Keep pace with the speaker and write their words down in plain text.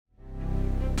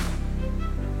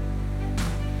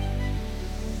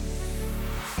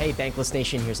Hey, Bankless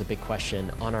Nation, here's a big question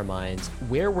on our minds.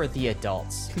 Where were the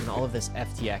adults when all of this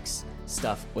FTX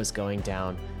stuff was going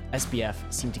down? SBF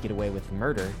seemed to get away with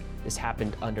murder. This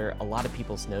happened under a lot of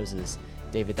people's noses.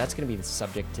 David, that's going to be the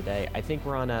subject today. I think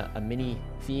we're on a mini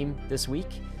theme this week.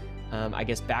 I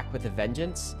guess back with a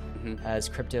vengeance as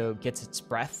crypto gets its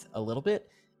breath a little bit.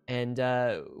 And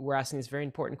we're asking this very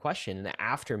important question in the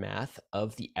aftermath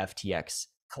of the FTX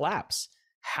collapse.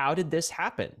 How did this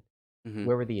happen?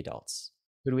 Where were the adults?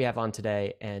 Who do we have on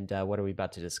today, and what are we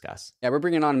about to discuss? Yeah, we're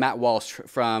bringing on Matt Walsh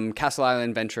from Castle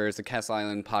Island Ventures, the Castle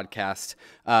Island podcast.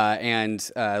 And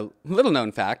little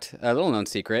known fact, a little known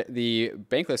secret, the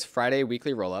Bankless Friday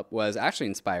Weekly Rollup was actually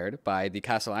inspired by the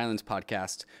Castle Islands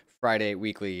podcast Friday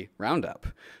Weekly Roundup.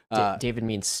 David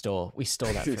means stole. We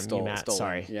stole that from you, Matt. Stolen.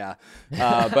 Sorry. Yeah.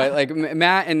 But like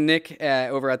Matt and Nick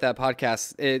over at that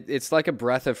podcast, it's like a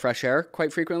breath of fresh air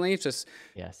quite frequently. It's just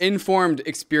informed,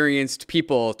 experienced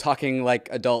people talking like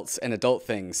adults and adult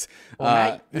things.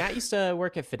 Well, Matt used to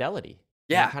work at Fidelity.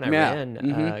 Yeah. Kind of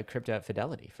ran crypto at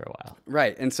Fidelity for a while.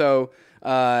 Right. And so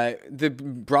the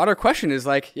broader question is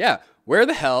like, where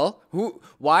the hell,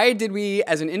 why did we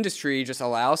as an industry just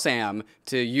allow Sam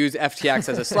to use FTX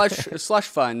as a slush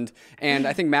fund? And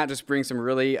I think Matt just brings some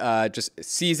really just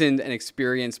seasoned and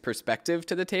experienced perspective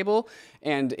to the table.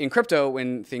 And in crypto,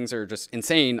 when things are just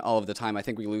insane all of the time, I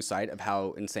think we lose sight of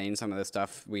how insane some of the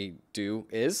stuff we do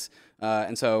is.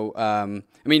 And so, I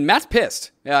mean, Matt's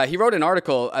pissed. He wrote an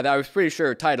article that I was pretty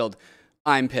sure titled,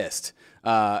 "I'm Pissed."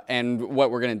 And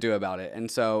what we're going to do about it. And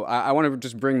so I want to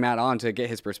just bring Matt on to get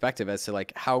his perspective as to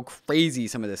like how crazy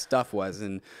some of this stuff was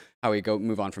and how we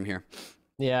move on from here.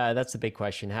 Yeah, that's the big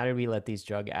question. How did we let these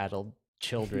drug-addled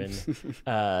children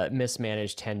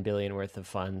mismanage 10 billion worth of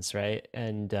funds, right?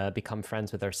 And become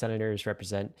friends with our senators,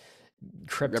 represent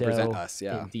crypto, represent us,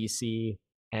 in DC,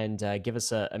 and give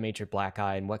us a major black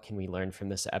eye. And what can we learn from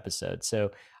this episode?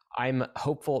 So I'm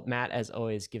hopeful Matt, as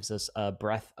always, gives us a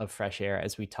breath of fresh air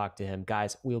as we talk to him.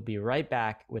 Guys, we'll be right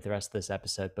back with the rest of this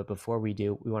episode. But before we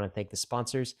do, we want to thank the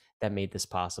sponsors that made this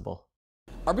possible.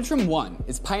 Arbitrum One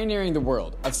is pioneering the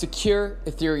world of secure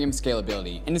Ethereum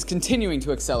scalability and is continuing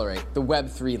to accelerate the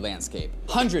Web3 landscape.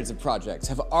 Hundreds of projects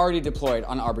have already deployed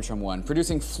on Arbitrum One,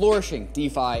 producing flourishing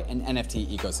DeFi and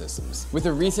NFT ecosystems. With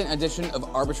the recent addition of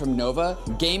Arbitrum Nova,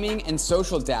 gaming and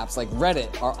social dApps like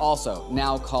Reddit are also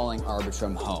now calling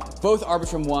Arbitrum home. Both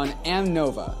Arbitrum One and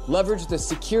Nova leverage the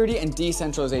security and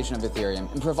decentralization of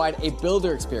Ethereum and provide a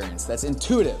builder experience that's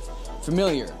intuitive,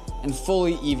 familiar, and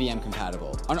fully EVM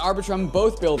compatible. On Arbitrum,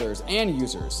 both builders and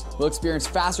users will experience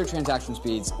faster transaction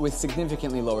speeds with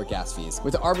significantly lower gas fees.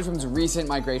 With Arbitrum's recent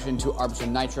migration to Arbitrum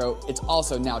Nitro, it's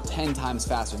also now 10 times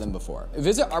faster than before.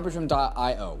 Visit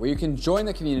arbitrum.io, where you can join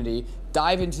the community,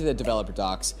 dive into the developer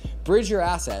docs, bridge your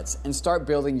assets, and start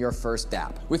building your first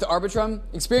dApp. With Arbitrum,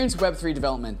 experience Web3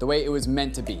 development the way it was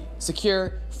meant to be: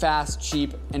 secure, fast,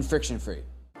 cheap, and friction-free.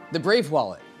 The Brave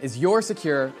Wallet is your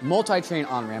secure multi-chain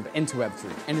on-ramp into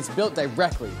Web3, and it's built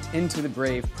directly into the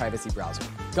Brave privacy browser.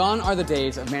 Gone are the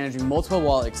days of managing multiple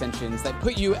wallet extensions that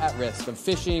put you at risk of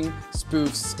phishing,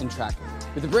 spoofs, and tracking.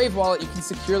 With the Brave Wallet, you can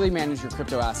securely manage your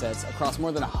crypto assets across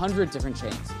more than 100 different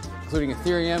chains, including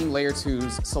Ethereum, Layer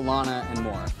 2s, Solana, and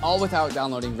more, all without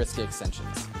downloading risky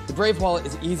extensions. The Brave Wallet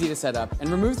is easy to set up and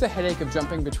removes the headache of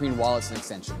jumping between wallets and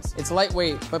extensions. It's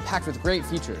lightweight, but packed with great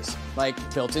features, like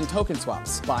built-in token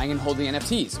swaps, buying and holding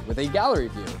NFTs with a gallery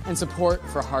view, and support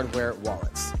for hardware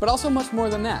wallets. But also much more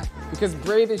than that, because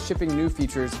Brave is shipping new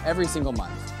features every single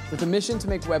month, with a mission to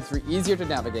make Web3 easier to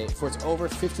navigate for its over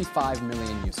 55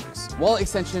 million users. Wallet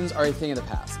extensions are a thing of the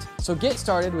past, so get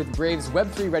started with Brave's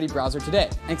Web3-ready browser today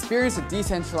and experience a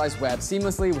decentralized web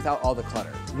seamlessly without all the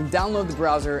clutter. You can download the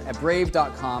browser at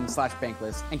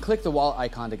brave.com/bankless and click the wallet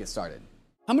icon to get started.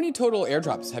 How many total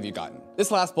airdrops have you gotten?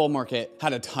 This last bull market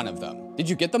had a ton of them. Did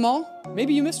you get them all?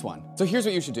 Maybe you missed one. So here's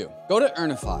what you should do. Go to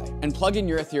Earnify and plug in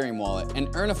your Ethereum wallet, and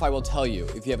Earnify will tell you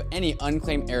if you have any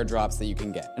unclaimed airdrops that you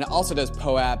can get. And it also does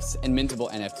POAPs and mintable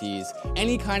NFTs.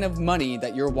 Any kind of money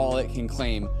that your wallet can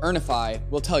claim, Earnify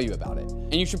will tell you about it.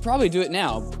 And you should probably do it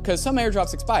now, because some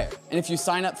airdrops expire. And if you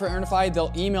sign up for Earnify,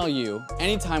 they'll email you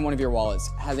anytime one of your wallets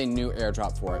has a new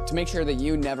airdrop for it, to make sure that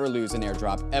you never lose an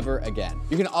airdrop ever again.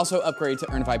 You can also upgrade to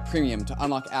Earnify Premium to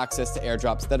unlock access to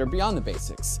airdrops that are beyond the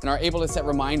basics and are able to set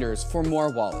reminders for more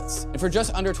wallets. And for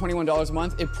just under $21 a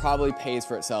month, it probably pays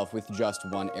for itself with just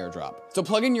one airdrop. So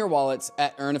plug in your wallets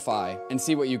at Earnify and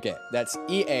see what you get. That's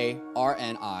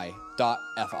EARNI.FI.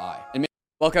 And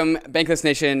welcome, Bankless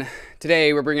Nation.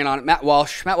 Today we're bringing on Matt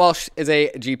Walsh. Matt Walsh is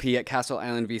a GP at Castle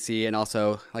Island VC and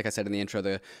also, like I said in the intro,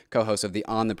 the co-host of the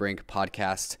On the Brink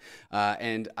podcast.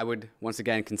 And I would once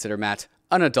again consider Matt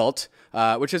an adult,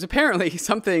 which is apparently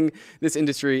something this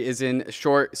industry is in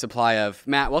short supply of.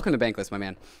 Matt, welcome to Bankless, my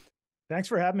man. Thanks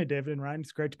for having me, David and Ryan.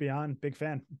 It's great to be on. Big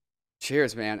fan.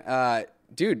 Cheers, man.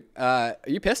 Dude, are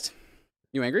you pissed?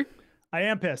 You angry? I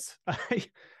am pissed.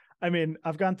 I mean,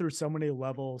 I've gone through so many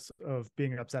levels of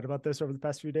being upset about this over the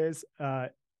past few days. I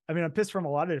mean, I'm pissed from a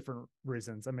lot of different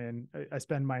reasons. I mean, I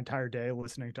spend my entire day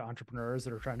listening to entrepreneurs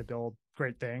that are trying to build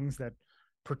great things that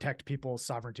protect people's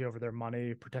sovereignty over their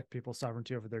money, protect people's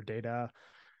sovereignty over their data.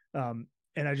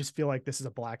 And I just feel like this is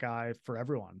a black eye for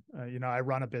everyone. I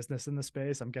run a business in the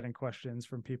space. I'm getting questions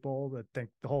from people that think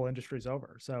the whole industry is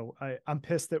over. So I'm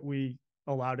pissed that we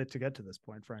allowed it to get to this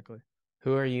point, frankly.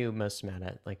 Who are you most mad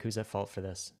at? Like, who's at fault for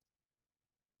this?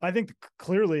 I think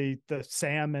clearly the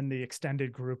SAM and the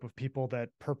extended group of people that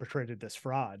perpetrated this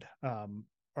fraud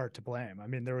are to blame. I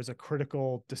mean, there was a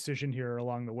critical decision here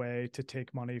along the way to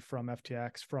take money from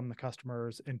FTX, from the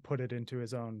customers, and put it into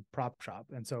his own prop shop.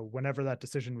 And so whenever that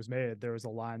decision was made, there was a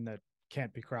line that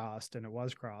can't be crossed, and it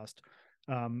was crossed.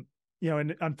 And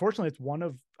unfortunately, it's one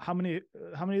of how many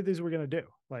of these we're going to do.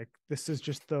 Like, this is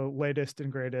just the latest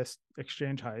and greatest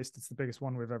exchange heist. It's the biggest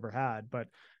one we've ever had, but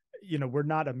we're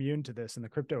not immune to this in the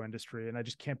crypto industry, and I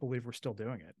just can't believe we're still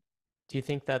doing it. Do you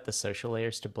think that the social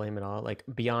layers to blame at all? Like,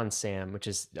 beyond Sam, which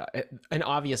is an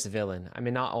obvious villain. I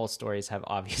mean, not all stories have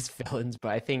obvious villains,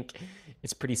 but I think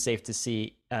it's pretty safe to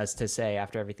say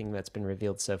after everything that's been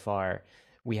revealed so far,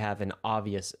 we have an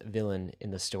obvious villain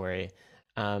in the story.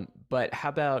 But how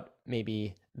about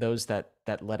maybe those that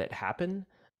let it happen?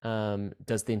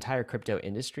 Does the entire crypto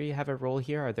industry have a role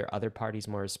here? Are there other parties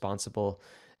more responsible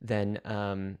than,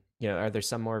 are there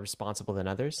some more responsible than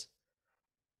others?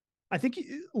 I think,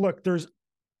 look, there's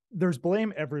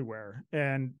blame everywhere,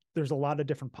 and there's a lot of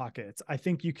different pockets. I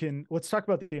think let's talk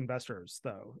about the investors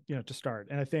though, to start.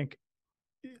 And I think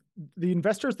the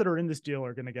investors that are in this deal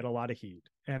are going to get a lot of heat.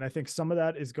 And I think some of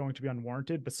that is going to be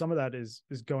unwarranted, but some of that is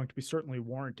going to be certainly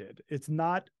warranted. It's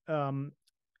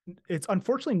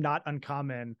unfortunately not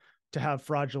uncommon to have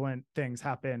fraudulent things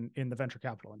happen in the venture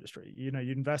capital industry. You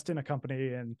invest in a company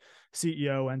and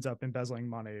CEO ends up embezzling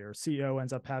money, or CEO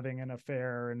ends up having an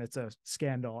affair and it's a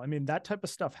scandal. I mean, that type of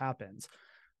stuff happens.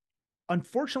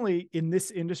 Unfortunately, in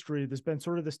this industry, there's been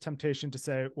sort of this temptation to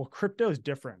say, well, crypto is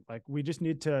different. Like, we just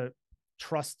need to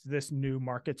trust this new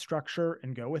market structure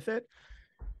and go with it.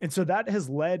 And so that has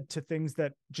led to things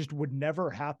that just would never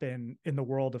happen in the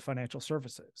world of financial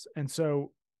services. And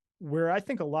so where I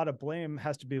think a lot of blame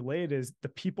has to be laid is the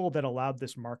people that allowed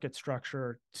this market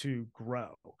structure to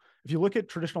grow. If you look at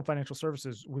traditional financial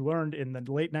services, we learned in the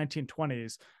late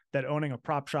 1920s that owning a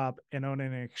prop shop and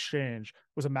owning an exchange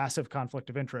was a massive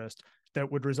conflict of interest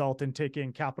that would result in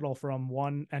taking capital from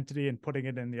one entity and putting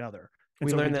it in the other. And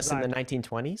we learned this in the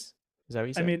 1920s? Is that what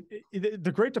you said? I mean,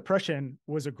 the Great Depression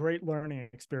was a great learning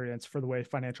experience for the way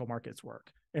financial markets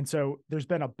work. And so there's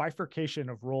been a bifurcation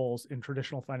of roles in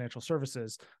traditional financial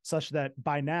services such that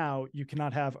by now you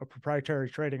cannot have a proprietary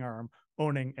trading arm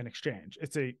owning an exchange.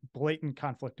 It's a blatant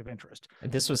conflict of interest. And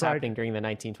this was happening during the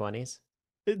 1920s?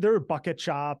 There are bucket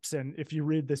shops. And if you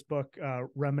read this book,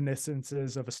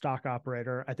 Reminiscences of a Stock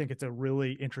Operator, I think it's a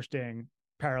really interesting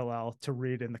parallel to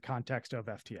read in the context of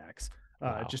FTX.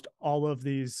 Wow. Just all of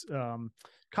these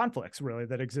conflicts really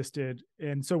that existed.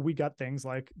 And so we got things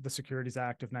like the Securities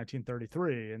Act of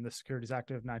 1933 and the Securities Act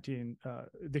of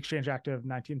the Exchange Act of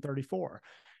 1934.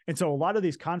 And so a lot of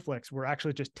these conflicts were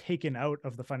actually just taken out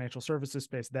of the financial services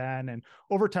space then. And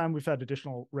over time, we've had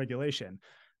additional regulation.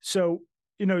 So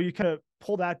you kind of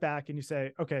pull that back and you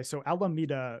say, okay, so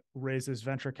Alameda raises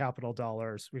venture capital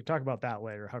dollars. We can talk about that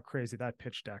later, how crazy that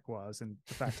pitch deck was and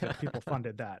the fact that people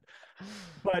funded that.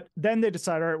 But then they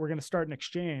decide, all right, we're going to start an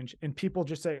exchange. And people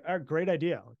just say, all right, great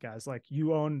idea, guys. Like,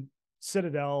 you own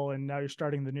Citadel and now you're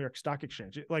starting the New York Stock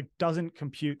Exchange. It doesn't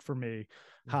compute for me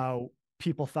how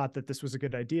people thought that this was a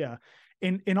good idea.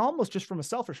 And almost just from a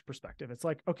selfish perspective, it's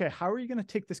like, okay, how are you going to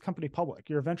take this company public?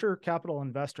 You're a venture capital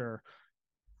investor.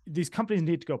 These companies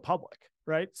need to go public,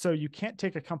 right? So you can't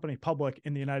take a company public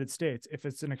in the United States if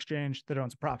it's an exchange that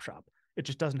owns a prop shop. It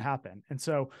just doesn't happen. And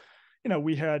so,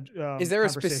 we had is there a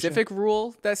specific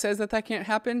rule that says that can't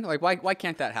happen? Like, why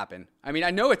can't that happen? I mean, I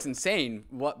know it's insane,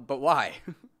 but why?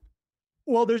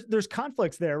 Well, there's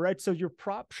conflicts there, right? So your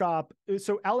prop shop,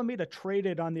 so Alameda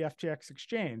traded on the FTX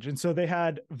exchange. And so they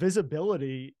had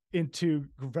visibility into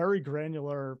very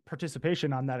granular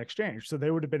participation on that exchange. So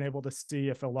they would have been able to see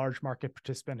if a large market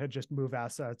participant had just moved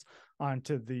assets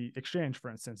onto the exchange, for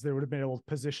instance. They would have been able to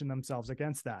position themselves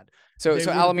against that. So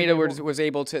Alameda was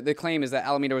able to, the claim is that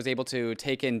Alameda was able to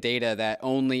take in data that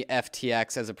only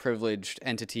FTX as a privileged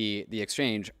entity, the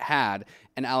exchange, had,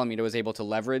 and Alameda was able to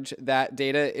leverage that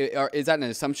data. Is that an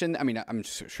assumption? I mean, I'm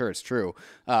sure it's true,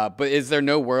 but is there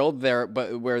no world there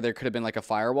where there could have been like a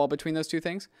firewall between those two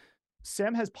things?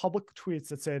 Sam has public tweets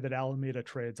that say that Alameda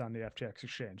trades on the FTX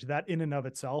exchange. That in and of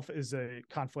itself is a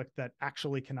conflict that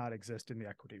actually cannot exist in the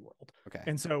equity world. Okay.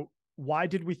 And so why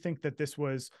did we think that this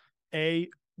was A,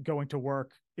 going to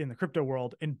work in the crypto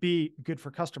world, and B, good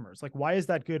for customers? Like, why is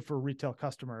that good for a retail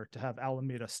customer to have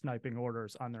Alameda sniping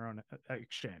orders on their own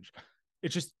exchange?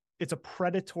 It's a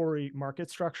predatory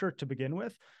market structure to begin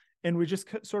with. And we just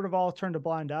sort of all turned a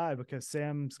blind eye because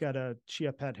Sam's got a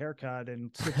chia pet haircut and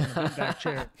sits in a beanbag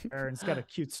chair and it's got a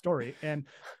cute story. And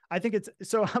I think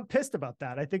I'm pissed about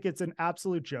that. I think it's an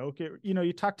absolute joke.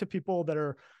 You talk to people that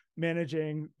are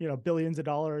managing, billions of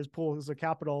dollars, pools of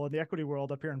capital in the equity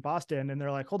world up here in Boston. And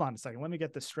they're like, hold on a second, let me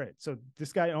get this straight. So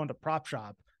this guy owned a prop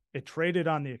shop. It traded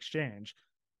on the exchange.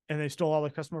 And they stole all the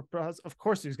customer products. Of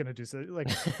course, he's going to do so. Like,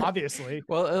 obviously.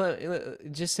 Well,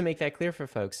 just to make that clear for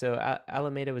folks, so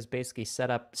Alameda was basically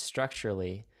set up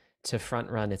structurally to front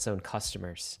run its own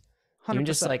customers. 100%. Even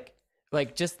just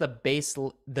like just the base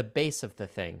of the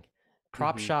thing,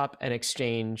 prop shop and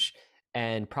exchange,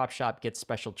 and prop shop gets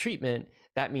special treatment.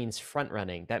 That means front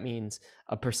running. That means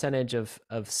a percentage of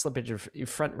slippage of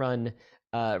front run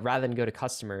rather than go to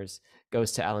customers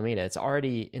goes to Alameda. It's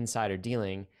already insider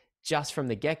dealing. Just from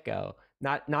the get-go,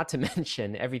 not to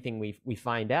mention everything we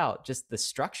find out, just the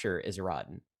structure is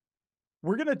rotten.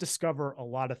 We're going to discover a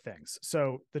lot of things.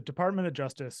 So the Department of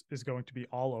Justice is going to be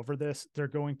all over this. They're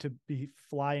going to be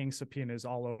flying subpoenas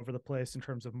all over the place in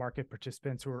terms of market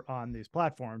participants who are on these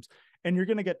platforms. And you're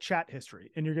going to get chat history.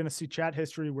 And you're going to see chat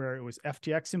history where it was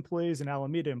FTX employees and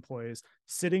Alameda employees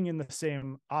sitting in the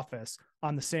same office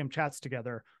on the same chats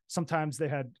together. Sometimes they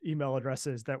had email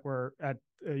addresses that were at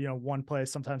one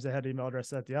place. Sometimes they had email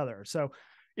addresses at the other. So,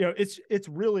 it's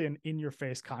really an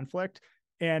in-your-face conflict.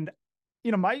 And,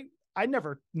 I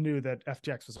never knew that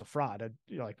FTX was a fraud.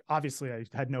 Obviously I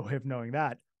had no way of knowing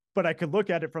that, but I could look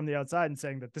at it from the outside and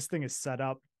saying that this thing is set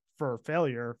up for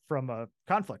failure from a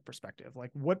conflict perspective.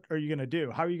 Like, what are you going to do?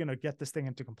 How are you going to get this thing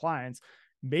into compliance?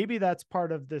 Maybe that's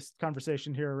part of this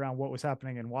conversation here around what was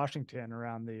happening in Washington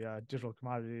around the Digital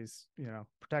Commodities,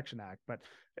 Protection Act. But,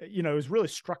 it was really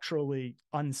structurally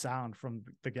unsound from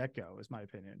the get-go, is my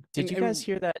opinion. Did you guys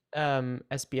hear that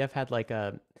SBF had like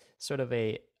a sort of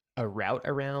a route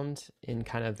around in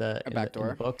kind of the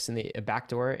books and a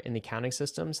backdoor in the accounting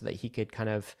system so that he could kind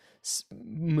of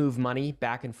move money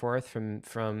back and forth from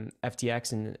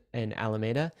FTX and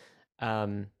Alameda,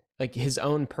 like his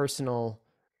own personal,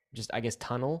 just I guess,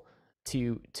 tunnel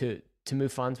to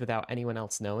move funds without anyone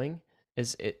else knowing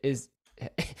is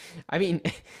I mean,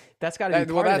 that's got to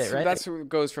be part of it, right? That's what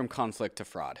goes from conflict to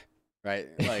fraud, right?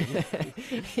 Like,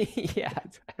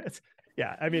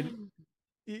 yeah. I mean,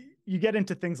 you get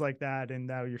into things like that, and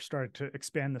now you're starting to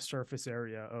expand the surface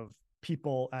area of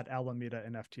people at Alameda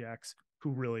and FTX who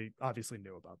really obviously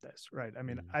knew about this, right? I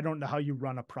mean, I don't know how you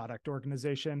run a product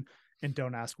organization and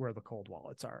don't ask where the cold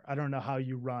wallets are. I don't know how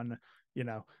you run,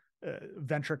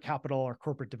 venture capital or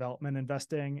corporate development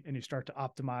investing, and you start to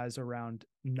optimize around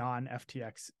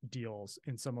non-FTX deals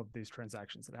in some of these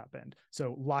transactions that happened.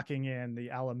 So locking in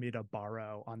the Alameda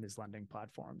borrow on these lending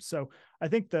platforms. So I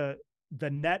think the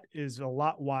net is a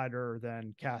lot wider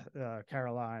than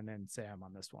Caroline and Sam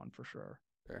on this one for sure.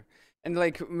 Sure. And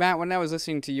like, Matt, when I was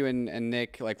listening to you and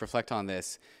Nick like reflect on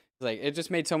this, like, it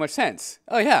just made so much sense.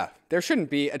 Oh yeah, there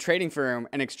shouldn't be a trading firm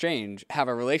and exchange have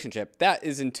a relationship. That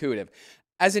is intuitive.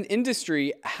 As an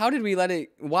industry, why did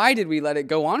we let it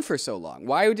go on for so long?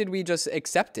 Why did we just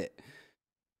accept it?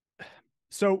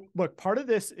 So look, part of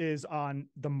this is on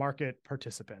the market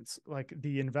participants, like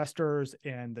the investors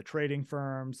and the trading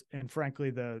firms, and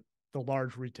frankly, the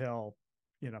large retail,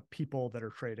 people that are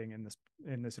trading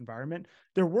in this environment.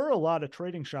 There were a lot of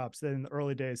trading shops that in the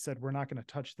early days said, we're not going to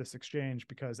touch this exchange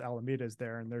because Alameda is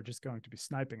there and they're just going to be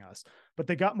sniping us. But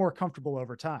they got more comfortable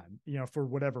over time, for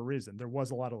whatever reason. There was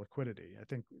a lot of liquidity. I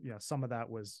think, some of that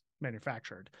was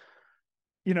manufactured.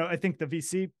 I think the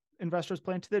VC investors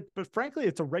play into that, but frankly,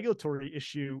 it's a regulatory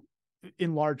issue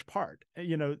in large part.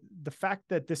 The fact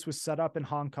that this was set up in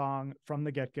Hong Kong from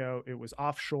the get-go, it was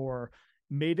offshore,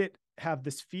 made it have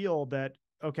this feel that,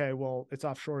 okay, well, it's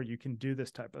offshore, you can do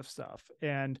this type of stuff.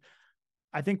 And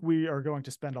I think we are going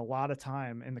to spend a lot of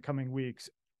time in the coming weeks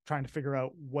trying to figure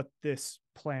out what this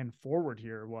plan forward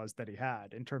here was that he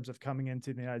had in terms of coming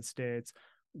into the United States.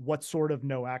 What sort of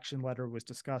no action letter was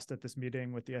discussed at this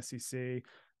meeting with the SEC?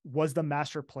 Was the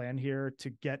master plan here to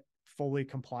get fully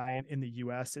compliant in the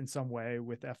US in some way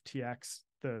with FTX,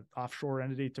 the offshore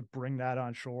entity, to bring that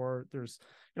on shore? There's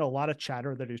a lot of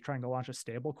chatter that he's trying to launch a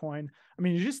stable coin. I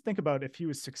mean, you just think about if he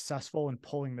was successful in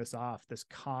pulling this off, this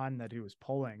con that he was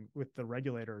pulling with the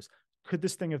regulators, could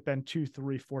this thing have been 2,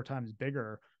 3, 4 times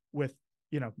bigger with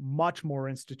much more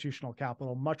institutional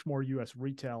capital, much more US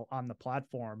retail on the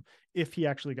platform if he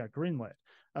actually got greenlit?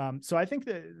 So I think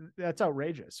that's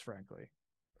outrageous, frankly.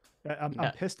 I'm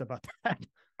pissed about that.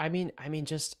 I mean,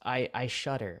 I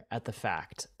shudder at the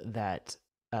fact that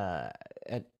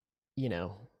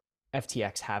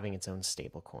FTX having its own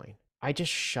stable coin. I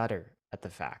just shudder at the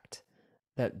fact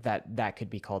that could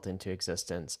be called into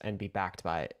existence and be backed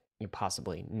by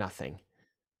possibly nothing.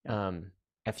 Yeah.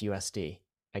 FUSD,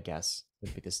 I guess,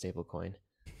 would be the stable coin.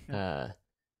 Yeah.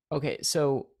 Okay,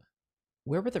 so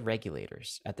where were the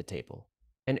regulators at the table,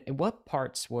 and what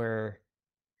parts were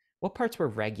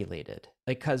regulated?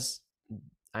 Like, because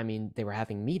I mean, they were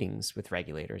having meetings with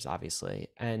regulators, obviously,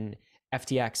 and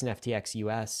FTX and FTX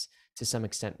US to some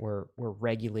extent were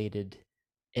regulated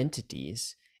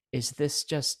entities. Is this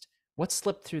just what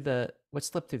slipped through the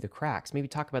cracks? Maybe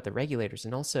talk about the regulators,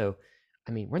 and also,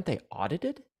 I mean, weren't they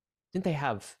audited? Didn't they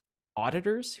have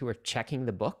auditors who were checking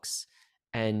the books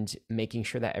and making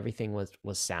sure that everything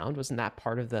was sound? Wasn't that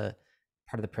part of the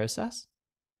process?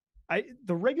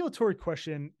 The regulatory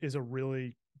question is a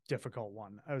really difficult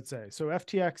one, I would say. So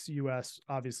FTX US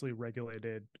obviously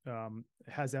regulated,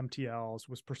 has MTLs,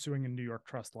 was pursuing a New York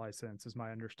trust license, is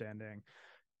my understanding.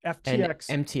 FTX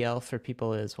and MTL for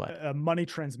people is what? Money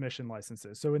transmission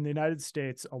licenses. So in the United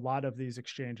States, a lot of these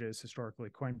exchanges, historically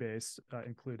Coinbase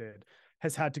included,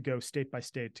 has had to go state by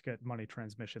state to get money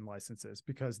transmission licenses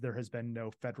because there has been no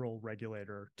federal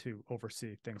regulator to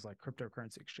oversee things like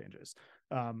cryptocurrency exchanges.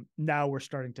 Now we're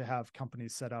starting to have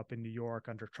companies set up in New York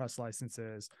under trust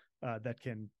licenses that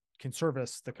can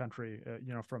service the country,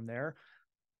 from there.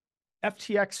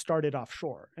 FTX started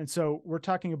offshore. And so we're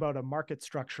talking about a market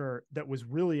structure that was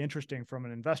really interesting from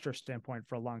an investor standpoint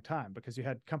for a long time, because you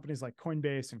had companies like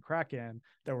Coinbase and Kraken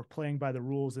that were playing by the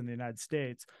rules in the United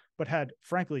States, but had,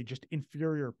 frankly, just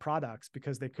inferior products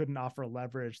because they couldn't offer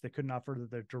leverage. They couldn't offer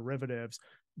the derivatives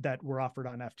that were offered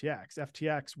on FTX.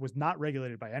 FTX was not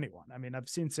regulated by anyone. I mean, I've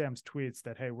seen Sam's tweets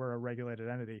that, hey, we're a regulated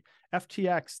entity.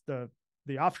 FTX,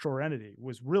 the offshore entity,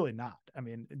 was really not. I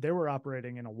mean, they were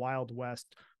operating in a wild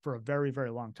west for a very,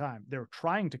 very long time. They were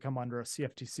trying to come under a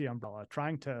CFTC umbrella,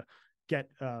 trying to get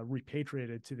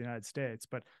repatriated to the United States,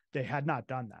 but they had not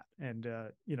done that. And,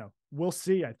 we'll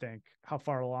see, I think, how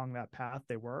far along that path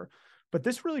they were. But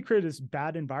this really created this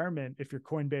bad environment if you're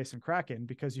Coinbase and Kraken,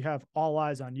 because you have all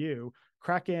eyes on you.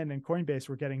 Kraken and Coinbase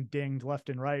were getting dinged left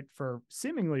and right for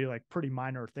seemingly like pretty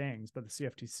minor things by the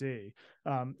CFTC.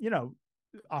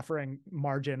 Offering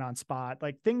margin on spot,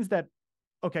 like things that,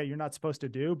 okay, you're not supposed to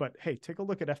do, but hey, take a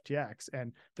look at FTX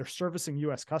and they're servicing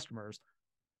US customers.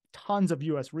 Tons of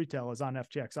US retail is on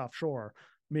FTX offshore.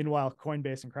 Meanwhile,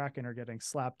 Coinbase and Kraken are getting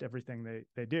slapped everything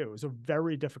they do. It was a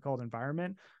very difficult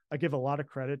environment. I give a lot of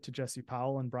credit to Jesse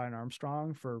Powell and Brian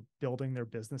Armstrong for building their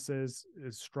businesses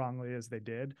as strongly as they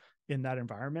did in that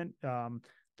environment.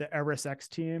 The ErisX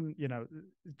team,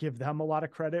 give them a lot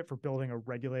of credit for building a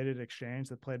regulated exchange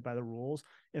that played by the rules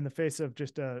in the face of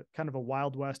just a kind of a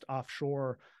Wild West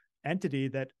offshore entity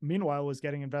that meanwhile was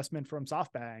getting investment from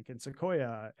SoftBank and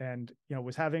Sequoia and,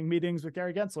 was having meetings with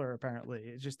Gary Gensler,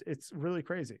 apparently. It's really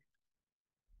crazy.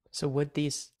 So would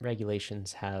these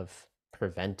regulations have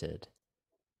prevented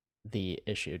the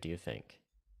issue, do you think?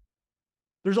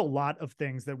 There's a lot of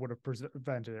things that would have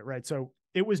prevented it, right? So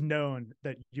it was known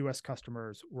that US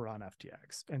customers were on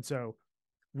FTX. And so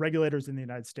regulators in the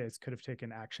United States could have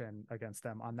taken action against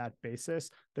them on that basis,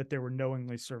 that they were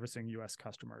knowingly servicing US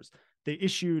customers. They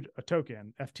issued a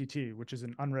token, FTT, which is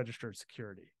an unregistered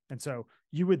security. And so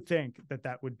you would think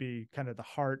that would be kind of the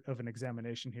heart of an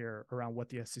examination here around what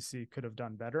the SEC could have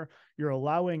done better. You're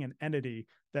allowing an entity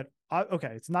that,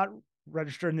 okay, it's not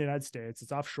registered in the United States,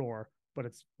 it's offshore, but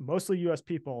it's mostly US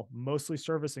people, mostly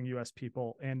servicing US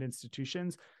people and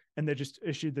institutions. And they just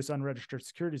issued this unregistered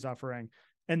securities offering.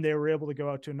 And they were able to go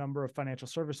out to a number of financial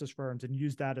services firms and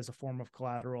use that as a form of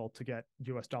collateral to get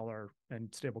US dollar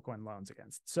and stablecoin loans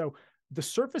against. So the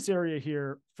surface area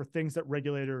here for things that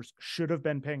regulators should have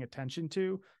been paying attention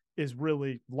to is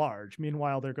really large.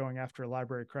 Meanwhile, they're going after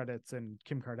library credits and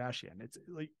Kim Kardashian.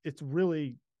 It's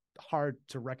really hard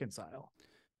to reconcile.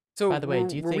 So, by the way,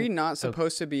 were we not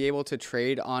supposed to be able to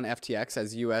trade on FTX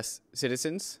as U.S.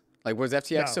 citizens? Like, was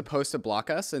FTX No. supposed to block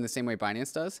us in the same way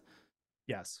Binance does?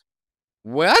 Yes.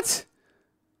 What?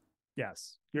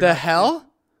 Yes. The hell?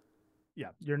 Yeah.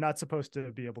 You're not supposed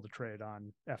to be able to trade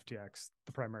on FTX,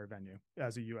 the primary venue,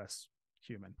 as a US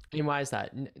human. And why is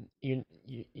that?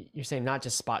 You're saying not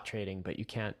just spot trading, but you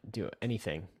can't do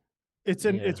anything. It's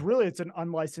an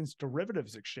unlicensed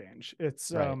derivatives exchange.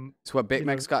 It's Right. It's what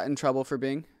BitMEX got in trouble for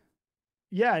being.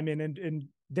 Yeah, I mean, and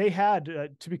they had,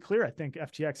 to be clear, I think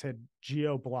FTX had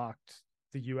geo-blocked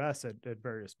the US at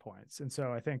various points. And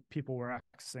so I think people were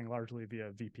accessing largely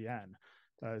via VPN,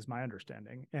 is my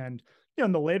understanding. And,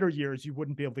 in the later years, you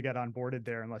wouldn't be able to get onboarded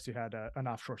there unless you had an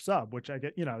offshore sub, which I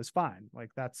get, is fine.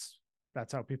 Like that's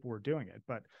how people were doing it.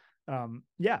 But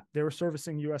yeah, they were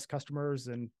servicing US customers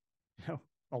and,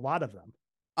 a lot of them.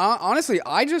 Honestly,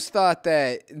 I just thought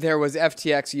that there was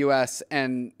FTX US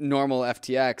and normal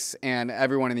FTX, and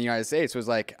everyone in the United States was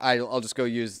like, I'll just go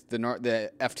use the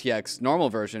FTX normal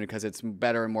version because it's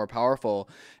better and more powerful.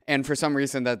 And for some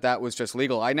reason that was just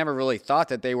legal. I never really thought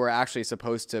that they were actually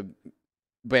supposed to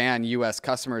ban US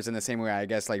customers in the same way, I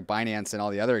guess, like Binance and all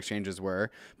the other exchanges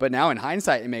were. But now in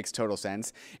hindsight, it makes total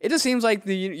sense. It just seems like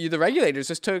the regulators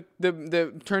just turned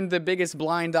the biggest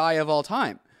blind eye of all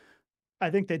time. I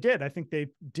think they did. I think they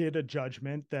did a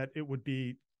judgment that it would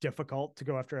be difficult to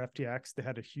go after FTX. They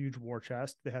had a huge war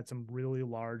chest. They had some really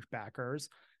large backers.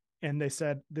 And they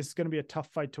said, this is going to be a tough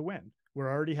fight to win. We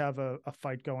already have a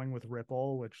fight going with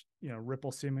Ripple, which,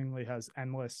 Ripple seemingly has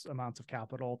endless amounts of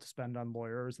capital to spend on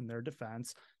lawyers in their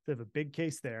defense. They have a big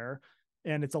case there.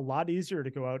 And it's a lot easier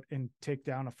to go out and take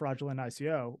down a fraudulent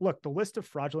ICO. Look, the list of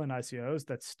fraudulent ICOs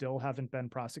that still haven't been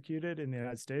prosecuted in the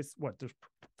United States, there's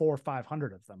 400 or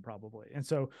 500 of them probably. And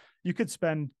so you could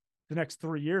spend the next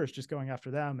 3 years just going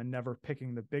after them and never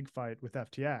picking the big fight with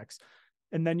FTX.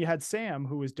 And then you had Sam,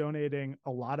 who was donating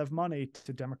a lot of money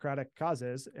to Democratic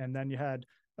causes. And then you had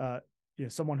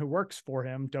someone who works for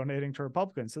him donating to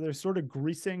Republicans. So they're sort of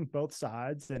greasing both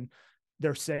sides, and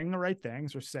they're saying the right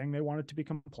things. They're saying they want it to be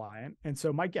compliant. And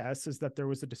so my guess is that there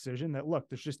was a decision that, look,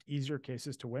 there's just easier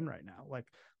cases to win right now. Like,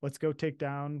 let's go take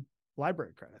down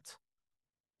library credits.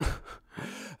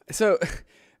 So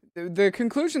the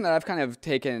conclusion that I've kind of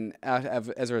taken out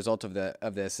as a result of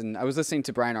this, and I was listening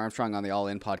to Brian Armstrong on the All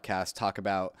In podcast talk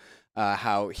about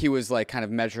how he was like kind of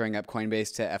measuring up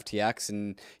Coinbase to FTX,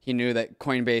 and he knew that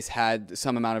Coinbase had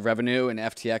some amount of revenue and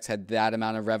FTX had that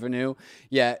amount of revenue.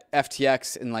 Yet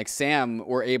FTX and like Sam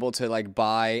were able to like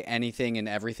buy anything and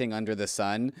everything under the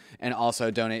sun, and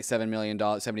also donate $70 million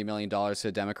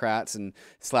to Democrats and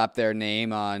slap their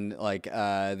name on like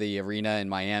the arena in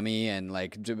Miami, and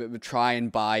like try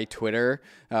and buy Twitter,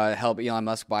 help Elon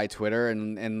Musk buy Twitter.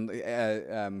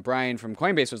 And Brian from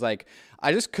Coinbase was like,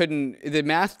 I just couldn't, the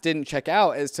math didn't check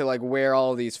out as to like where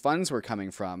all of these funds were coming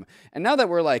from. And now that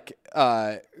we're like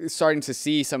starting to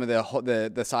see some of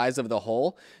the size of the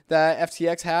hole that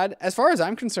FTX had, as far as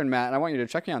I'm concerned, Matt, and I want you to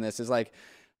check me on this, is like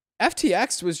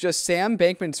FTX was just Sam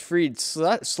Bankman-Fried's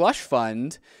slush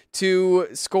fund to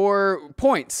score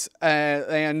points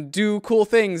and do cool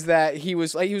things that he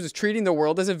was treating the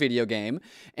world as a video game,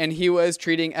 and he was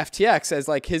treating FTX as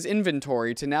like his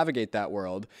inventory to navigate that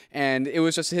world. And it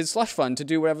was just his slush fund to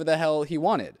do whatever the hell he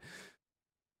wanted.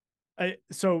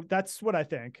 So that's what I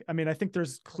think. I mean, I think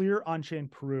there's clear on-chain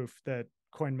proof that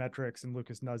Coinmetrics and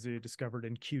Lucas Nuzzi discovered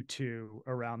in Q2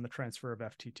 around the transfer of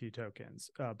FTT tokens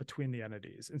between the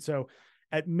entities. And so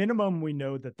at minimum, we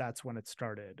know that that's when it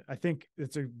started. I think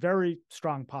it's a very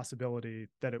strong possibility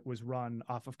that it was run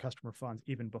off of customer funds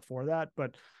even before that.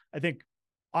 But I think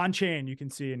on-chain you can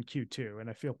see in Q2, and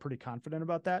I feel pretty confident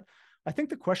about that. I think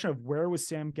the question of where was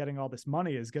Sam getting all this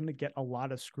money is going to get a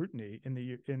lot of scrutiny in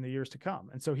the years to come.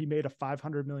 And so he made a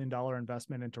 $500 million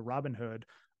investment into Robinhood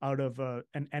out of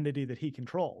an entity that he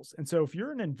controls. And so if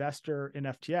you're an investor in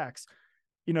FTX,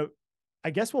 I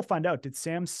guess we'll find out, did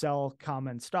Sam sell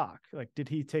common stock? Like, did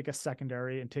he take a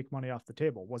secondary and take money off the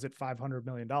table? Was it $500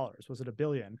 million? Was it $1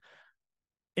 billion?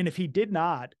 And if he did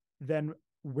not, then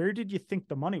where did you think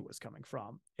the money was coming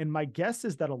from? And my guess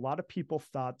is that a lot of people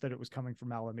thought that it was coming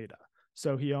from Alameda.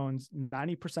 So he owns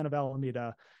 90% of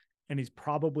Alameda, and he's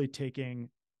probably taking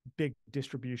big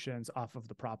distributions off of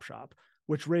the prop shop,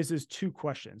 which raises two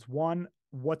questions. One,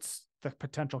 what's the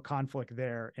potential conflict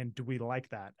there? And do we like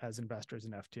that as investors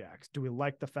in FTX? Do we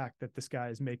like the fact that this guy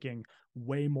is making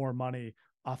way more money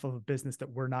off of a business that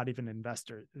we're not even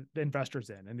investors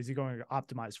in? And is he going to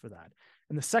optimize for that?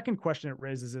 And the second question it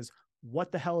raises is,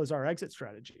 what the hell is our exit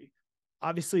strategy?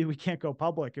 Obviously, we can't go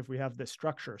public if we have this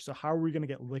structure. So how are we going to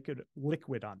get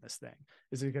liquid on this thing?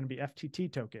 Is it going to be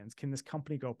FTT tokens? Can this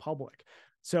company go public?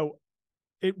 So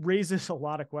it raises a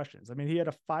lot of questions. I mean, he had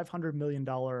a $500 million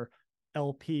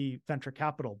LP venture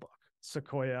capital book,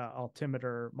 Sequoia,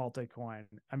 Altimeter, Multicoin.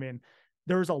 I mean,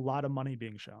 there's a lot of money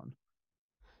being shown.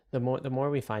 The more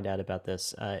we find out about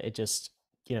this, it just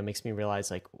makes me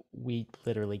realize like we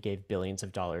literally gave billions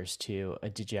of dollars to a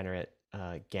degenerate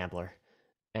gambler,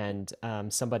 and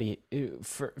somebody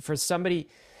for somebody,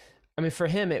 I mean, for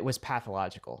him it was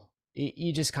pathological.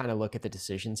 You just kind of look at the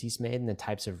decisions he's made and the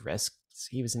types of risks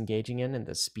he was engaging in, and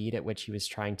the speed at which he was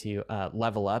trying to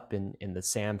level up in the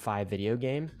Sam 5 video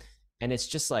game, and it's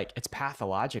just like it's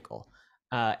pathological.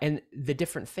 And the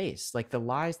different face, like the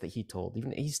lies that he told,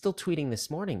 even he's still tweeting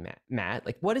this morning, Matt,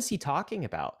 like, what is he talking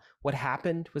about? What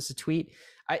happened was a tweet.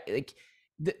 I like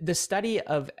the study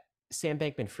of Sam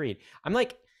Bankman-Fried.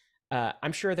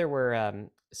 I'm sure there were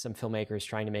some filmmakers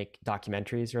trying to make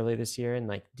documentaries earlier this year, and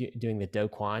like doing the Do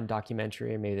Kwon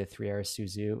documentary, or maybe the 3 Hour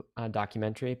Suzu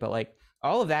documentary. But like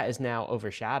all of that is now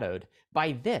overshadowed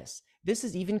by this. This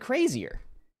is even crazier.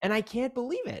 And I can't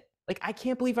believe it. Like, I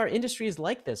can't believe our industry is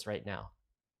like this right now.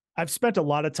 I've spent a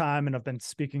lot of time and I've been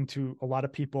speaking to a lot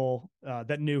of people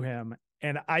that knew him.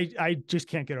 And I just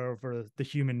can't get over the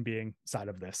human being side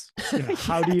of this.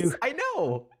 How do you, I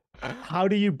know. How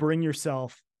do you bring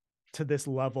yourself to this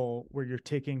level where you're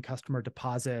taking customer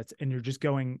deposits and you're just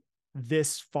going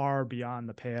this far beyond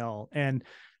the pale? And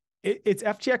it's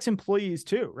FTX employees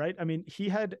too, right? I mean, he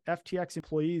had FTX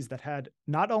employees that had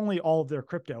not only all of their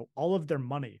crypto, all of their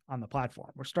money on the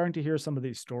platform. We're starting to hear some of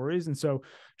these stories. And so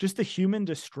just the human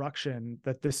destruction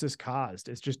that this has caused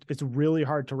is it's really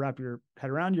hard to wrap your head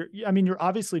around. You're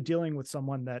obviously dealing with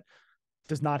someone that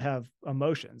does not have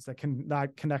emotions, that can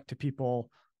not connect to people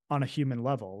on a human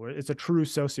level. It's a true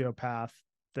sociopath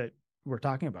that we're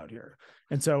talking about here.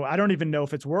 And so I don't even know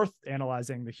if it's worth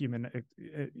analyzing the human,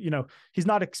 he's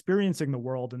not experiencing the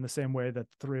world in the same way that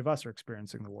the three of us are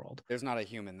experiencing the world. There's not a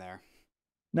human there.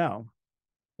 No.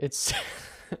 It's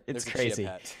crazy.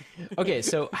 Okay.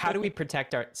 So how do we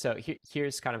protect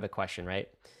here's kind of a question, right?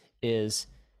 Is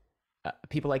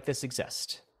people like this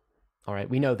exist? All right.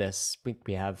 We know this.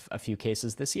 We have a few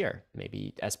cases this year,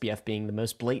 maybe SBF being the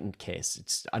most blatant case.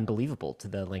 It's unbelievable to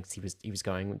the lengths he was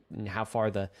going and how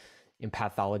far in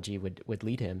pathology would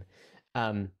lead him.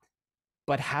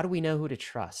 But how do we know who to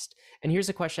trust? And here's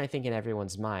a question I think in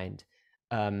everyone's mind.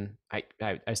 I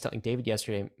was telling David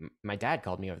yesterday, my dad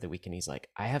called me over the weekend. He's like,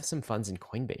 I have some funds in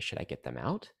Coinbase. Should I get them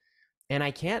out? And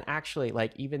I can't actually,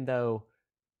 like, even though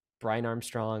Brian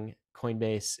Armstrong,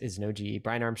 Coinbase is an OG,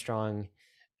 Brian Armstrong,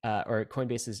 or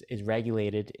Coinbase is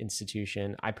regulated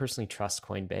institution. I personally trust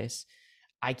Coinbase.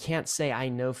 I can't say I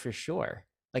know for sure.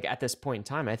 Like at this point in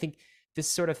time, I think this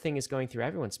sort of thing is going through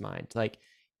everyone's mind. Like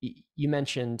you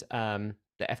mentioned the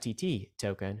FTT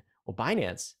token. Well,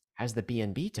 Binance has the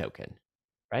BNB token,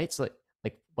 right? So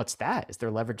like what's that? Is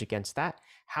there leverage against that?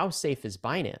 How safe is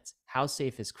Binance? How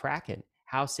safe is Kraken?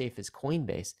 How safe is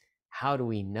Coinbase? How do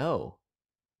we know?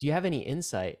 Do you have any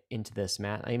insight into this,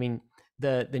 Matt? I mean,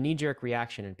 the knee-jerk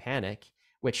reaction and panic,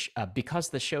 which because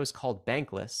the show is called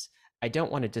Bankless, I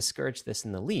don't want to discourage this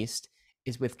in the least,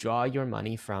 is withdraw your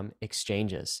money from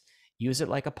exchanges. Use it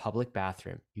like a public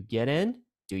bathroom. You get in,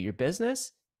 do your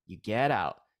business, you get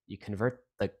out. You convert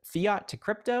the fiat to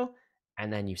crypto,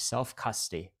 and then you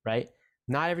self-custody, right?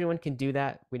 Not everyone can do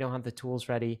that. We don't have the tools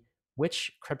ready.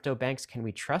 Which crypto banks can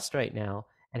we trust right now?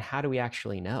 And how do we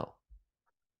actually know?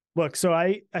 Look, so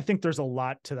I think there's a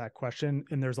lot to that question,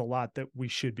 and there's a lot that we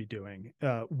should be doing.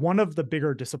 One of the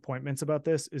bigger disappointments about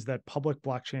this is that public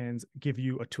blockchains give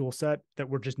you a tool set that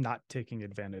we're just not taking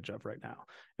advantage of right now.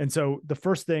 And so the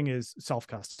first thing is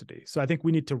self-custody. So I think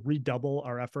we need to redouble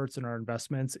our efforts and our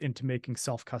investments into making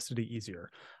self-custody easier.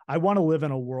 I want to live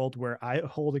in a world where I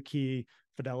hold a key,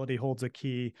 Fidelity holds a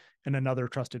key, and another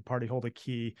trusted party hold a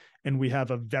key, and we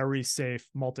have a very safe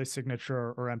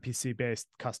multi-signature or MPC-based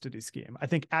custody scheme. I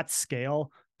think at scale,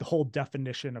 the whole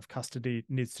definition of custody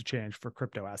needs to change for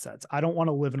crypto assets. I don't want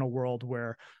to live in a world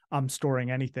where I'm storing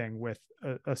anything with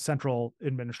a central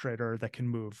administrator that can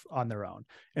move on their own.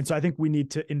 And so I think we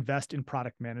need to invest in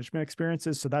product management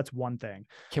experiences. So that's one thing.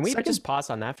 Can we just pause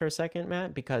on that for a second,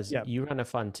 Matt? Because you run a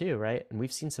fund too, right? And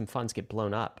we've seen some funds get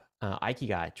blown up.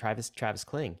 Ikigai, Travis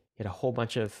Kling, hit a whole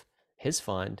bunch of his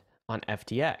fund on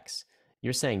FTX.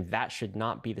 You're saying that should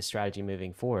not be the strategy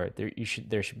moving forward.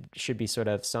 There should be sort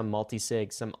of some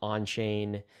multi-sig, some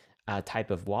on-chain type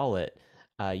of wallet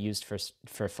used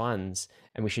for funds,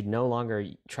 and we should no longer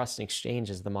trust an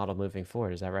exchange as the model moving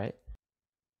forward. Is that right?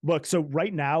 Look, so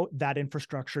right now that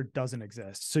infrastructure doesn't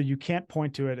exist. So you can't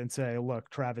point to it and say, look,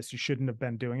 Travis, you shouldn't have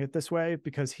been doing it this way,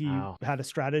 because he had a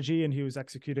strategy and he was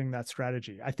executing that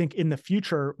strategy. I think in the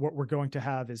future, what we're going to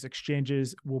have is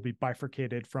exchanges will be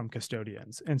bifurcated from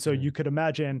custodians. And so you could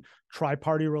imagine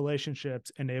tri-party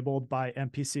relationships enabled by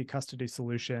MPC custody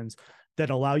solutions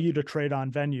that allow you to trade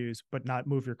on venues, but not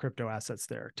move your crypto assets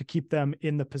there, to keep them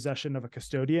in the possession of a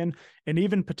custodian. And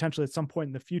even potentially at some point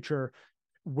in the future,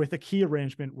 with a key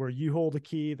arrangement where you hold a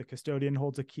key, the custodian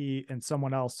holds a key, and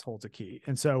someone else holds a key.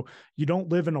 And so you don't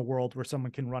live in a world where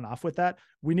someone can run off with that.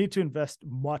 We need to invest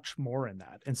much more in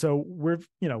that. And so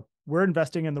we're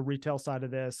investing in the retail side of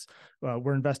this.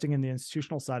 We're investing in the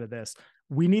institutional side of this.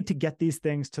 We need to get these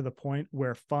things to the point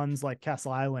where funds like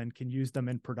Castle Island can use them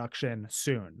in production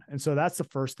soon. And so that's the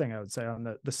first thing I would say on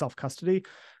the self-custody.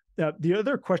 The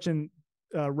other question,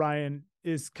 Ryan,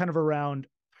 is kind of around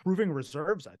proving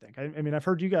reserves, I think. I mean, I've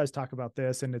heard you guys talk about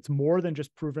this, and it's more than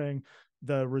just proving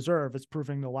the reserve, it's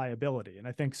proving the liability. And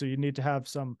I think so you need to have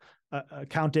some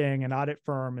accounting and audit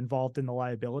firm involved in the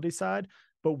liability side,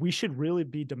 but we should really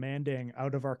be demanding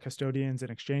out of our custodians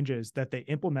and exchanges that they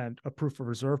implement a proof of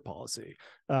reserve policy.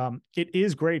 It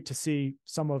is great to see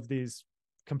some of these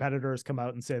competitors come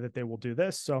out and say that they will do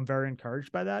this. So I'm very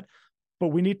encouraged by that. But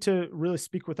we need to really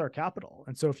speak with our capital.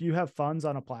 And so if you have funds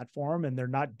on a platform and they're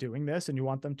not doing this and you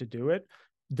want them to do it,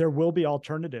 there will be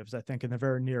alternatives, I think, in the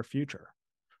very near future.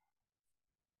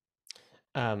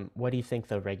 What do you think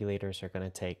the regulators are going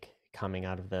to take coming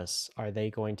out of this? Are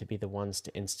they going to be the ones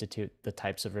to institute the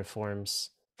types of reforms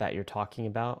that you're talking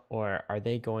about? Or are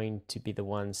they going to be the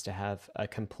ones to have a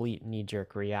complete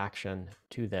knee-jerk reaction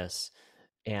to this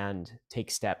and take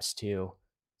steps to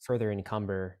further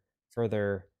encumber,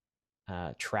 further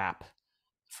trap,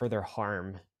 further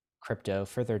harm crypto,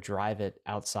 further drive it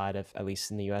outside of, at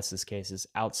least in the US's cases,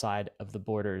 outside of the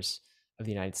borders of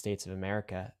the United States of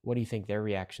America? What do you think their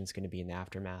reaction is going to be in the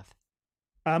aftermath?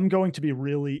 I'm going to be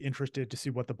really interested to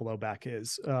see what the blowback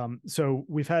is. So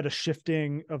we've had a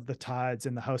shifting of the tides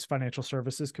in the House Financial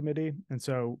Services Committee. And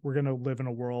so we're going to live in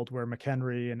a world where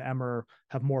McHenry and Emmer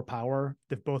have more power.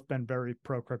 They've both been very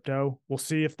pro-crypto. We'll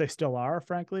see if they still are,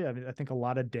 frankly. I mean, I think a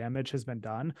lot of damage has been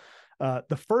done.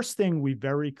 The first thing we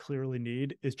very clearly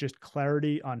need is just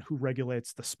clarity on who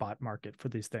regulates the spot market for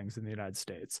these things in the United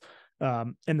States.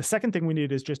 And the second thing we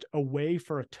need is just a way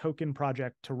for a token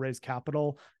project to raise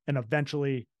capital and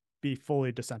eventually be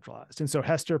fully decentralized. And so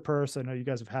Hester Peirce, I know you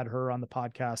guys have had her on the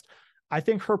podcast. I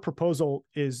think her proposal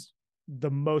is the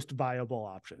most viable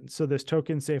option. So this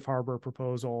token safe harbor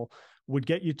proposal would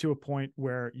get you to a point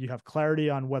where you have clarity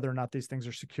on whether or not these things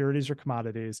are securities or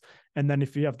commodities. And then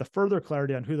if you have the further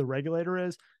clarity on who the regulator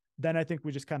is, then I think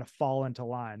we just kind of fall into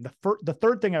line. The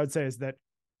third thing I would say is that,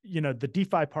 the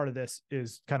DeFi part of this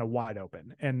is kind of wide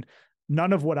open, and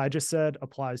none of what I just said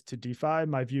applies to DeFi.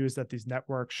 My view is that these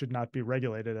networks should not be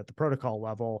regulated at the protocol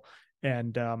level.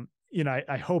 And,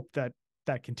 I hope that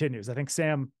continues. I think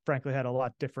Sam, frankly, had a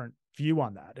lot different view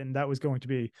on that. And that was going to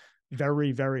be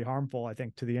very, very harmful, I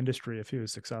think, to the industry if he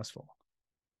was successful.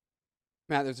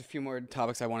 Matt, there's a few more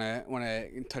topics I want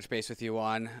to touch base with you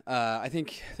on. I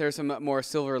think there's some more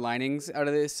silver linings out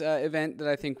of this event that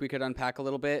I think we could unpack a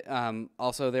little bit.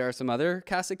 Also, there are some other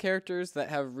cast of characters that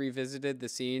have revisited the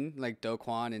scene, like Do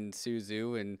Kwon and Su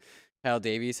Zhu and Kyle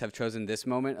Davies have chosen this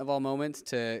moment of all moments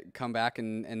to come back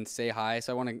and say hi.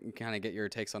 So I want to kind of get your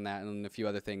takes on that and a few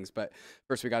other things. But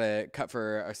first, we got to cut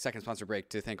for a second sponsor break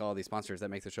to thank all these sponsors that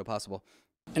make the show possible.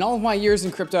 In all of my years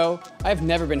in crypto, I've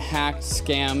never been hacked,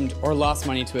 scammed, or lost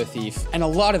money to a thief. And a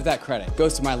lot of that credit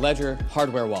goes to my Ledger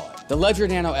hardware wallet. The Ledger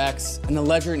Nano X and the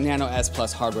Ledger Nano S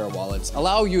Plus hardware wallets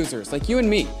allow users like you and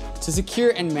me to secure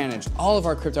and manage all of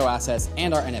our crypto assets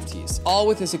and our NFTs, all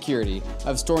with the security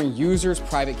of storing users'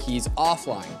 private keys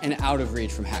offline and out of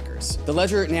reach from hackers. The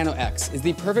Ledger Nano X is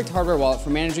the perfect hardware wallet for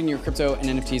managing your crypto and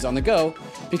NFTs on the go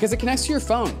because it connects to your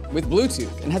phone with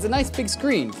Bluetooth and has a nice big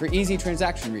screen for easy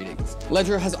transaction readings.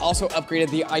 Ledger has also upgraded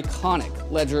the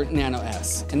iconic Ledger Nano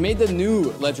S and made the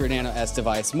new Ledger Nano S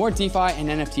device more DeFi and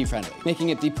NFT friendly, making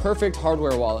it the perfect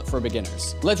hardware wallet for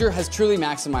beginners. Ledger has truly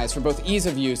maximized for both ease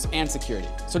of use and security.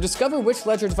 So discover which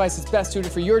Ledger device is best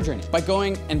suited for your journey by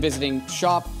going and visiting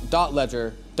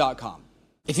shop.ledger.com.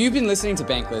 If you've been listening to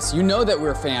Bankless, you know that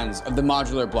we're fans of the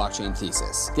modular blockchain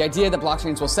thesis. The idea that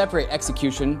blockchains will separate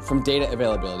execution from data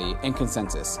availability and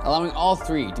consensus, allowing all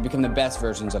three to become the best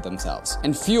versions of themselves.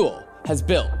 And Fuel has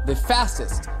built the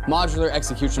fastest modular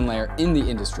execution layer in the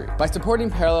industry. By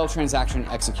supporting parallel transaction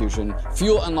execution,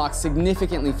 Fuel unlocks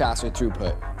significantly faster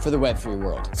throughput for the Web3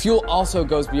 world. Fuel also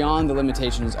goes beyond the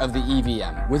limitations of the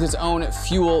EVM with its own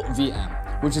Fuel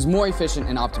VM, which is more efficient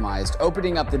and optimized,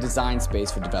 opening up the design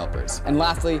space for developers. And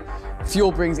lastly,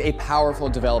 Fuel brings a powerful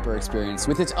developer experience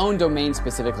with its own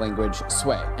domain-specific language,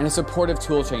 Sway, and a supportive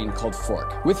toolchain called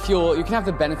Fork. With Fuel, you can have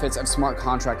the benefits of smart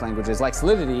contract languages like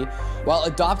Solidity while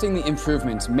adopting the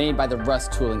improvements made by the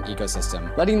Rust tooling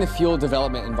ecosystem, letting the Fuel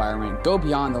development environment go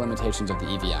beyond the limitations of the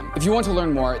EVM. If you want to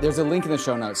learn more, there's a link in the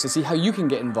show notes to see how you can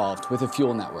get involved with the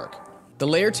Fuel network. The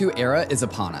Layer 2 era is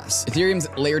upon us. Ethereum's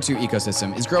Layer 2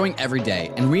 ecosystem is growing every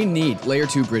day, and we need Layer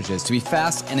 2 bridges to be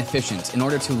fast and efficient in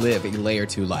order to live a Layer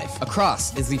 2 life.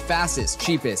 Across is the fastest,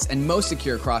 cheapest, and most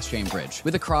secure cross-chain bridge.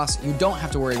 With Across, you don't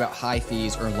have to worry about high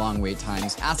fees or long wait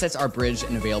times. Assets are bridged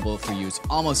and available for use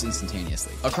almost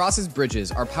instantaneously. Across's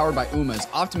bridges are powered by UMA's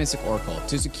optimistic oracle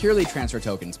to securely transfer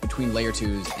tokens between Layer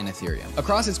 2s and Ethereum.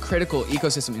 Across is critical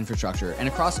ecosystem infrastructure, and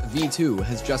Across V2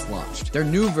 has just launched. Their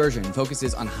new version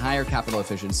focuses on higher capital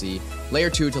efficiency, Layer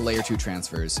 2 to Layer 2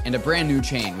 transfers, and a brand new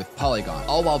chain with Polygon,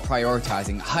 all while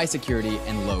prioritizing high security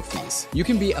and low fees. You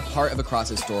can be a part of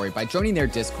Across's story by joining their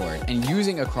Discord and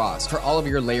using Across for all of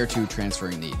your Layer 2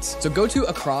 transferring needs. So go to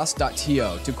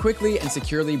across.to to quickly and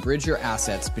securely bridge your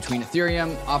assets between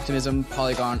Ethereum, Optimism,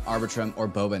 Polygon, Arbitrum, or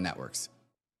Boba networks.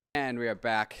 And we are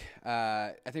back.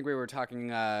 I think we were talking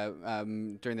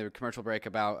during the commercial break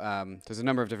about there's a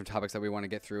number of different topics that we want to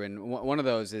get through, and one of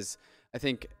those is, I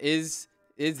think, is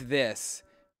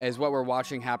what we're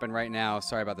watching happen right now.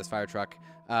 Sorry about this fire truck.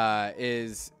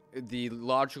 Is the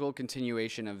logical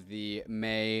continuation of the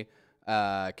May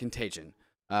contagion.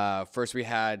 First, we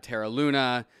had Terra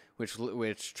Luna,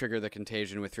 which triggered the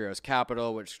contagion with Three Arrows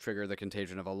Capital, which triggered the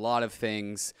contagion of a lot of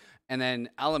things. And then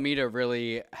Alameda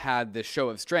really had this show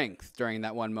of strength during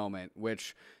that one moment,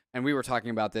 and we were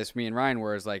talking about this, me and Ryan,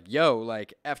 where it's like, yo,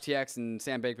 like FTX and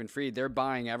Sam Bankman-Fried, they're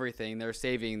buying everything. They're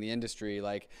saving the industry.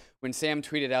 Like when Sam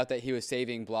tweeted out that he was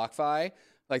saving BlockFi,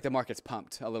 like the market's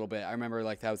pumped a little bit. I remember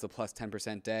like that was a plus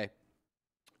 10% day.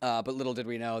 But little did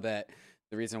we know that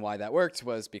the reason why that worked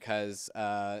was because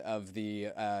of the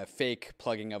fake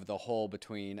plugging of the hole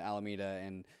between Alameda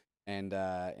and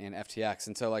FTX.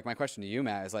 And so like my question to you,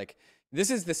 Matt, is like, this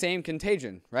is the same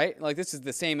contagion, right? Like this is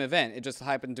the same event. It just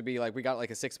happened to be like we got like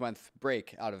a 6-month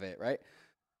break out of it, right?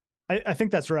 I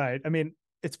think that's right. I mean,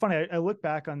 it's funny. I look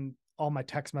back on all my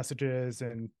text messages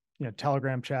and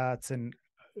Telegram chats, and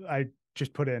I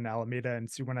just put in Alameda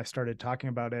and see when I started talking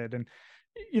about it. And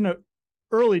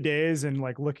early days and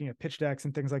like looking at pitch decks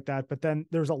and things like that. But then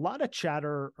there's a lot of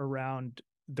chatter around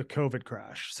the COVID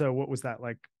crash. So what was that,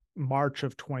 like March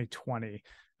of 2020?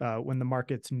 When the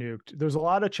markets nuked, there's a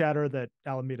lot of chatter that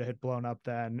Alameda had blown up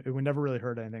then. We never really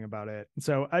heard anything about it. And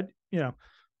so I,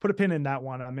 put a pin in that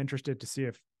one. I'm interested to see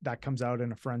if that comes out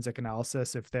in a forensic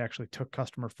analysis, if they actually took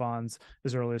customer funds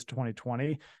as early as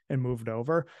 2020 and moved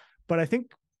over. But I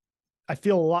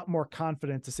feel a lot more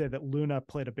confident to say that Luna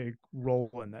played a big role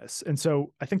in this. And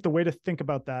so I think the way to think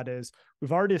about that is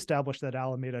we've already established that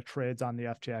Alameda trades on the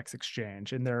FTX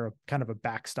exchange, and they're kind of a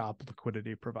backstop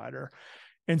liquidity provider.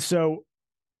 And so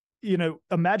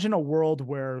imagine a world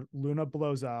where Luna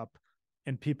blows up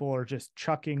and people are just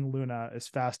chucking Luna as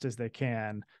fast as they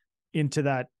can into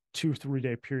that 2-3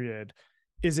 day period.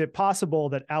 Is it possible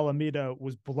that Alameda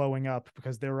was blowing up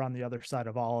because they were on the other side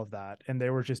of all of that and they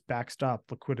were just backstop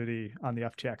liquidity on the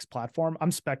FTX platform?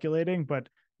 I'm speculating, but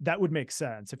that would make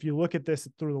sense. If you look at this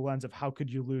through the lens of how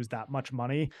could you lose that much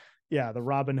money? Yeah, the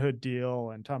Robinhood deal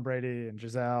and Tom Brady and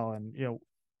Giselle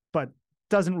but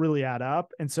doesn't really add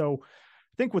up. And so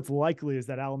I think what's likely is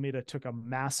that Alameda took a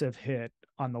massive hit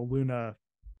on the Luna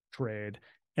trade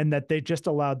and that they just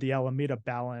allowed the Alameda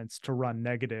balance to run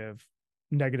negative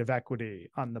equity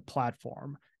on the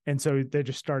platform. And so they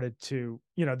just started to,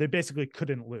 they basically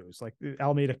couldn't lose. Like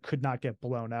Alameda could not get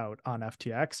blown out on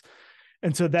FTX.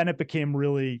 And so then it became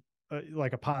really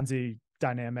like a Ponzi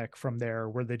dynamic from there,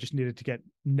 where they just needed to get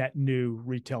net new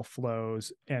retail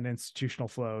flows and institutional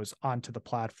flows onto the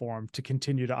platform to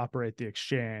continue to operate the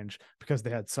exchange because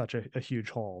they had such a huge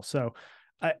hole. So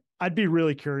I'd be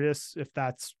really curious if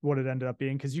that's what it ended up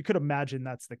being, because you could imagine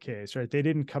that's the case, right? They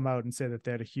didn't come out and say that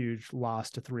they had a huge loss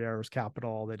to Three Arrows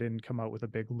Capital. They didn't come out with a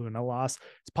big Luna loss.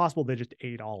 It's possible they just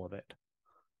ate all of it.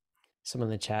 Someone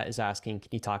in the chat is asking, can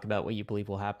you talk about what you believe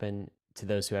will happen to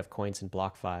those who have coins in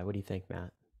BlockFi? What do you think,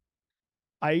 Matt?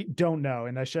 I don't know.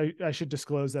 And I should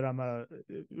disclose that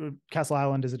Castle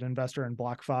Island is an investor in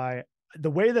BlockFi.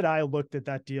 The way that I looked at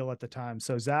that deal at the time,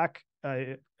 so Zach,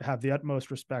 I have the utmost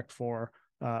respect for.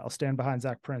 I'll stand behind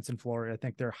Zach Prince and Flory. I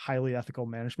think they're a highly ethical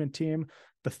management team.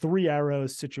 The Three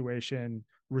Arrows situation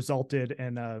resulted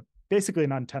in basically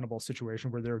an untenable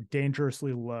situation where they're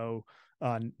dangerously low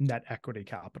net equity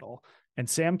capital. And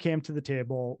Sam came to the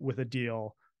table with a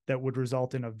deal that would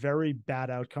result in a very bad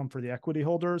outcome for the equity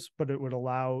holders, but it would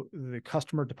allow the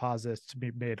customer deposits to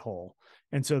be made whole.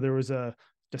 And so there was a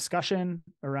discussion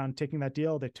around taking that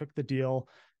deal. They took the deal,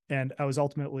 and I was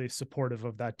ultimately supportive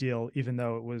of that deal, even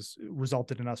though it was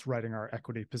resulted in us writing our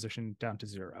equity position down to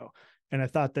zero. And I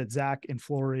thought that Zach and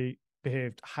Flory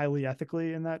behaved highly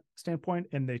ethically in that standpoint,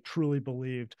 and they truly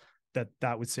believed that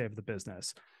that would save the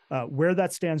business. Where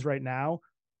that stands right now,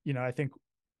 I think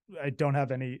I don't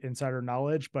have any insider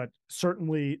knowledge, but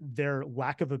certainly their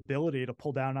lack of ability to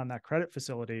pull down on that credit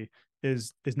facility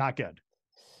is not good.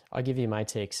 I'll give you my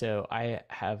take. So I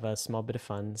have a small bit of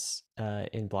funds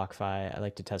in BlockFi. I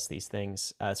like to test these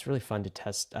things. It's really fun to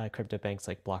test crypto banks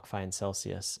like BlockFi and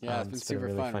Celsius. Yeah, it's been super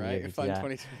really fun, right? Fun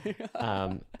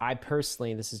 2020. I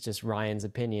personally, this is just Ryan's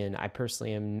opinion.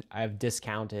 I've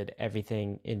discounted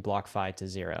everything in BlockFi to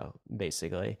zero,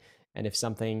 basically. And if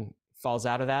something falls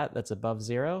out of that that's above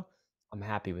zero, I'm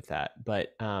happy with that.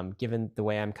 But given the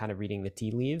way I'm kind of reading the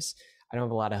tea leaves, I don't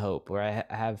have a lot of hope. Where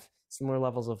I have similar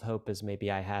levels of hope as maybe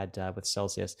I had with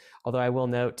Celsius. Although I will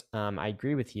note, I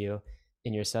agree with you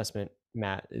in your assessment,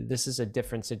 Matt. This is a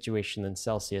different situation than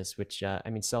Celsius, which,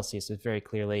 Celsius was very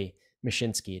clearly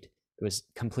Mashinsky'd. It was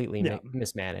completely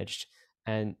mismanaged.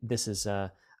 And this is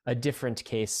a different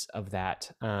case of that.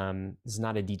 This is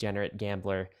not a degenerate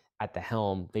gambler at the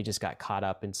helm. They just got caught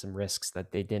up in some risks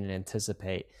that they didn't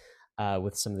anticipate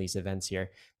with some of these events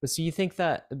here. But so you think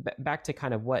that, back to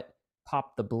kind of what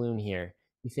popped the balloon here,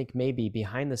 you think maybe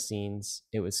behind the scenes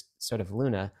it was sort of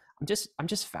Luna. I'm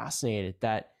just fascinated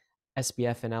that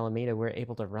SBF and Alameda were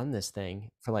able to run this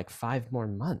thing for like 5 more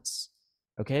months.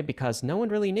 Okay, because no one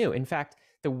really knew. In fact,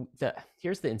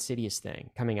 here's the insidious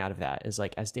thing coming out of that is,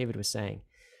 like, as David was saying,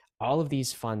 all of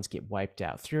these funds get wiped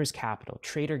out. Three Arrows Capital,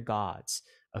 trader gods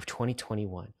of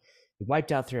 2021, we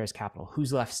wiped out Three Arrows Capital.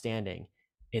 Who's left standing?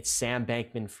 It's Sam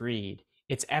Bankman-Fried.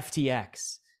 It's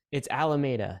FTX. It's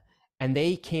Alameda. And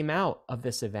they came out of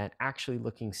this event actually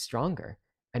looking stronger.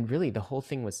 And really, the whole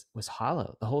thing was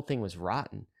hollow. The whole thing was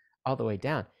rotten all the way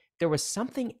down. There was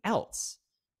something else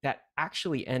that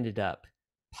actually ended up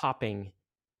popping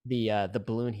the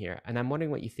balloon here. And I'm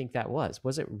wondering what you think that was.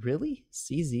 Was it really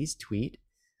CZ's tweet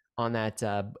on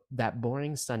that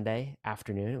boring Sunday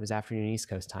afternoon? It was afternoon East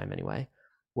Coast time anyway,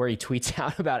 where he tweets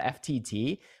out about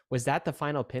FTT. Was that the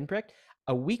final pinprick?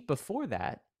 A week before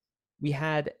that, we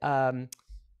had...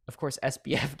 of course,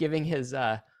 SBF giving his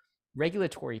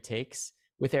regulatory takes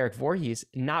with Eric Voorhees,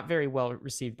 not very well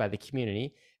received by the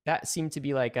community. That seemed to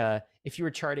be like if you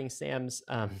were charting Sam's,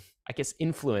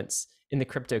 influence in the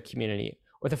crypto community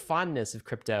or the fondness of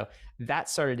crypto, that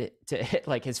started to hit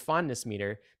like his fondness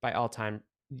meter by all-time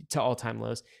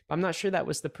lows. But I'm not sure that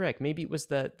was the prick. Maybe it was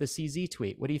the CZ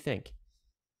tweet. What do you think?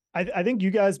 I think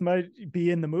you guys might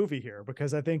be in the movie here,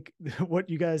 because I think what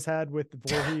you guys had with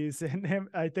Voorhees and him,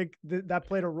 I think that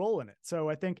played a role in it. So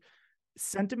I think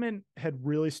sentiment had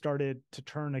really started to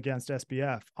turn against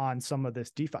SBF on some of this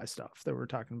DeFi stuff that we're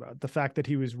talking about. The fact that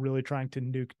he was really trying to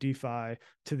nuke DeFi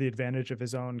to the advantage of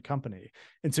his own company.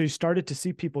 And so you started to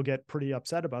see people get pretty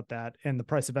upset about that. And the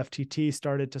price of FTT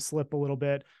started to slip a little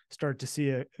bit, started to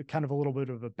see a kind of a little bit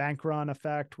of a bank run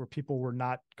effect where people were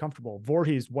not comfortable.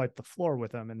 Voorhees wiped the floor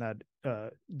with him in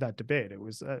that debate. It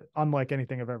was unlike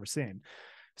anything I've ever seen.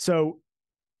 So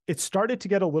it started to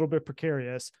get a little bit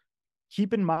precarious.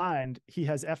 Keep in mind, he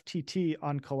has FTT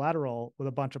on collateral with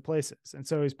a bunch of places. And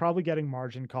so he's probably getting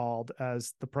margin called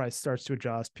as the price starts to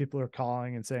adjust. People are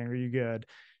calling and saying, are you good?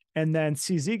 And then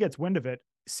CZ gets wind of it.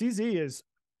 CZ is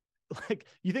like,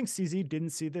 you think CZ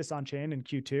didn't see this on chain in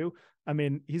Q2? I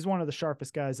mean, he's one of the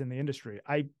sharpest guys in the industry.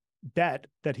 I bet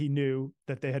that he knew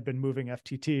that they had been moving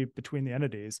FTT between the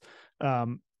entities.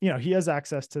 He has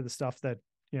access to the stuff that,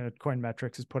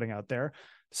 Coinmetrics is putting out there.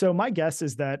 So my guess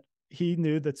is that he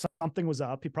knew that something was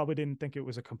up. He probably didn't think it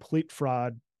was a complete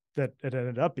fraud that it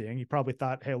ended up being. He probably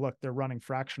thought, hey, look, they're running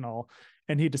fractional.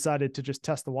 And he decided to just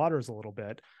test the waters a little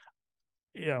bit.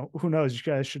 Who knows? You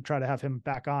guys should try to have him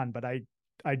back on, but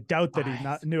I doubt that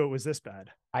he knew it was this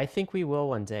bad. I think we will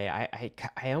one day.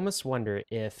 I almost wonder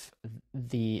if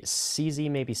the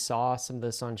CZ maybe saw some of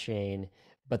this on chain,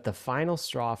 but the final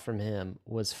straw from him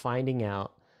was finding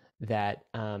out that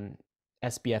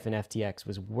SBF and FTX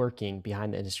was working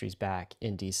behind the industry's back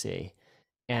in DC.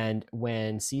 And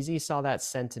when CZ saw that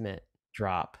sentiment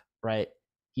drop, right,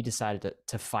 he decided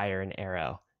to fire an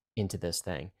arrow into this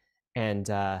thing. And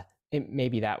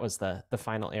maybe that was the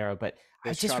final arrow. But I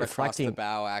was just reflecting. Across the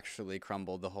bow actually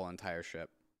crumbled the whole entire ship.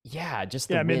 Yeah, just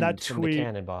the Yeah, I mean wind from the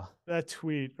cannonball. that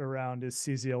tweet around "Is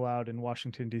CZ allowed in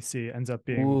Washington D.C." ends up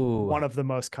being Ooh. one of the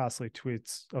most costly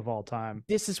tweets of all time.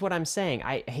 This is what I'm saying.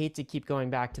 I hate to keep going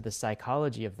back to the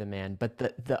psychology of the man, but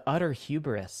the utter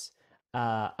hubris.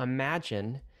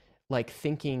 Imagine like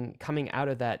thinking coming out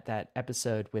of that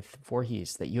episode with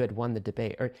Voorhees that you had won the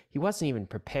debate, or he wasn't even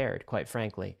prepared, quite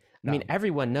frankly. I mean, No.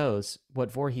 everyone knows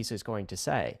what Voorhees is going to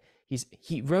say.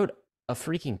 He wrote a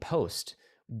freaking post,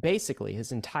 basically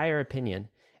his entire opinion,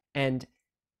 and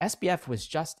SBF was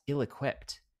just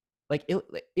ill-equipped. Like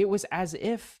it was as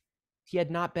if he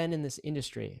had not been in this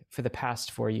industry for the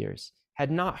past 4 years, had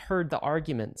not heard the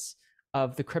arguments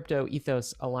of the crypto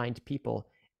ethos aligned people,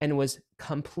 and was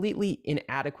completely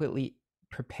inadequately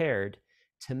prepared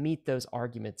to meet those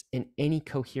arguments in any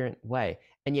coherent way.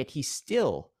 And yet he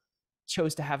still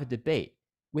chose to have a debate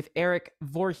with Eric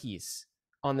Voorhees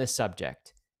on this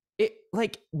subject. It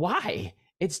like, why?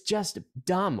 It's just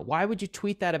dumb. Why would you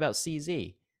tweet that about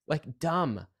CZ? Like,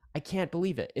 dumb. I can't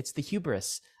believe it. It's the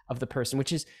hubris of the person,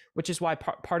 which is why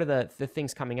part of the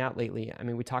things coming out lately. I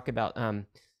mean, we talk about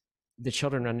the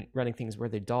children running things where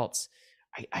the adults.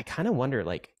 I kind of wonder,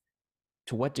 like,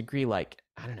 to what degree, like,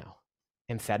 I don't know,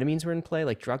 amphetamines were in play,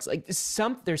 like drugs, like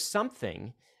there's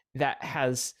something that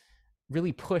has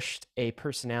really pushed a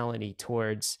personality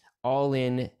towards all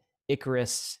in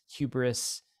Icarus,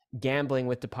 hubris, gambling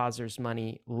with depositors'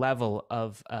 money level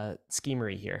of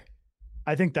schemery here.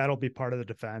 I think that'll be part of the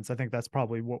defense. I think that's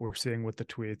probably what we're seeing with the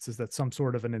tweets, is that some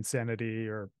sort of an insanity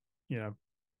or,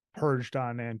 purged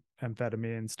on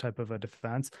amphetamines type of a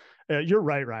defense. You're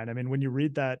right, Ryan. I mean, when you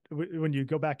read that, when you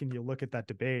go back and you look at that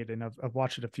debate, and I've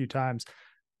watched it a few times,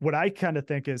 what I kind of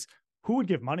think is, who would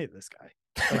give money to this guy?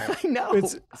 I know.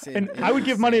 I would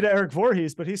give money to Eric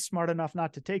Voorhees, but he's smart enough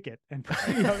not to take it. And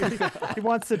he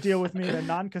wants to deal with me in a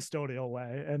non-custodial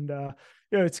way. And,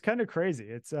 it's kind of crazy.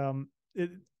 It's,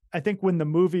 I think when the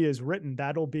movie is written,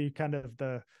 that'll be kind of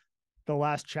the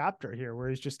last chapter here, where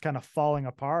he's just kind of falling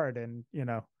apart and,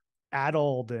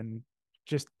 addled and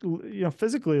just,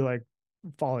 physically like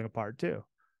falling apart too.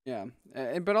 Yeah.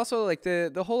 But also like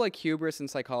the whole like hubris and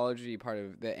psychology part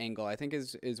of the angle, I think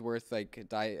is worth like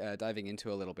diving into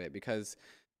a little bit, because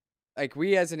like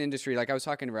we as an industry, like I was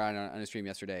talking around on a stream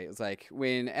yesterday, it's like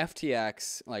when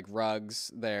FTX like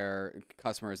rugs their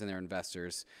customers and their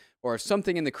investors, or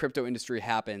something in the crypto industry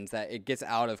happens that it gets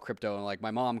out of crypto, and like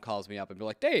my mom calls me up and be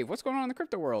like, Dave, what's going on in the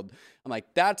crypto world? I'm like,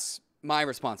 that's my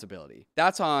responsibility.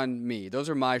 That's on me. Those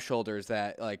are my shoulders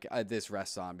that like this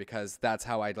rests on, because that's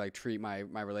how I'd like treat my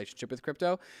relationship with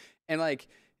crypto. And like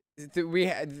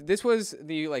this was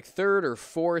the like third or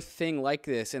fourth thing like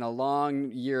this in a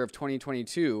long year of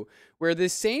 2022, where the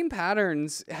same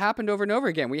patterns happened over and over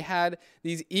again. We had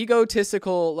these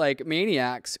egotistical like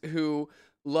maniacs who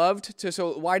loved to.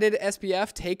 So why did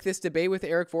SBF take this debate with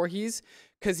Eric Voorhees?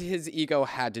 Because his ego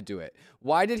had to do it.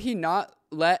 Why did he not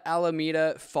let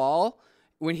Alameda fall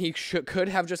when he could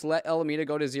have just let Alameda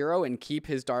go to zero and keep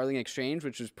his darling exchange,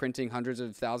 which was printing hundreds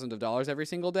of thousands of dollars every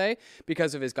single day?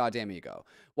 Because of his goddamn ego.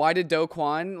 Why did Do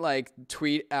Kwon like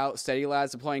tweet out steady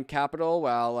lads deploying capital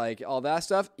while like all that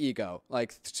stuff? Ego.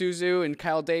 Like Suzu and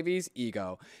Kyle Davies,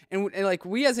 ego. And like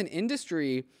we as an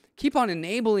industry keep on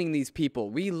enabling these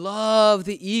people. We love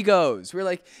the egos. We're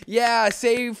like, yeah,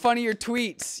 say funnier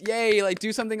tweets. Yay, like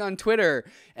do something on Twitter.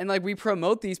 And like we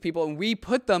promote these people and we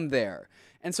put them there.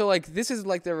 And so like this is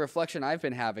like the reflection I've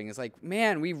been having, is like,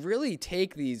 man, we really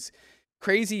take these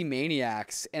crazy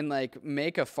maniacs and like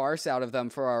make a farce out of them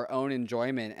for our own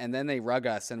enjoyment, and then they rug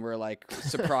us and we're like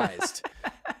surprised.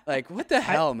 Like, what the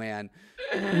hell, man?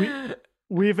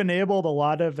 We've enabled a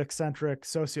lot of eccentric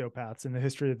sociopaths in the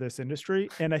history of this industry.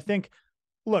 And I think,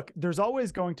 look, there's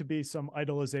always going to be some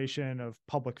idolization of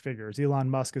public figures. Elon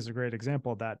Musk is a great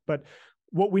example of that. But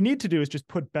what we need to do is just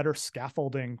put better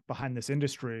scaffolding behind this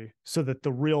industry so that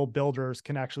the real builders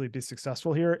can actually be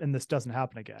successful here and this doesn't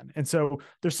happen again. And so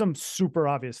there's some super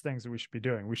obvious things that we should be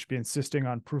doing. We should be insisting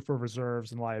on proof of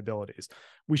reserves and liabilities.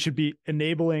 We should be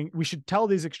we should tell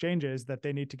these exchanges that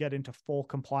they need to get into full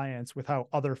compliance with how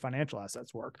other financial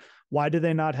assets work. Why do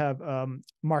they not have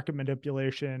market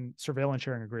manipulation, surveillance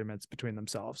sharing agreements between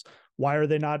themselves? Why are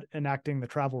they not enacting the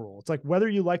travel rule? It's like, whether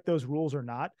you like those rules or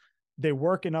not, they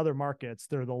work in other markets.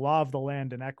 They're the law of the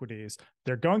land in equities.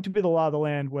 They're going to be the law of the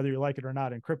land, whether you like it or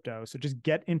not, in crypto. So just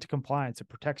get into compliance. It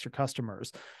protects your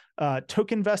customers.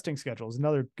 Token vesting schedule is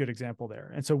another good example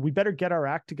there. And so we better get our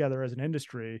act together as an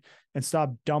industry and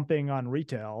stop dumping on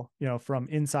retail, from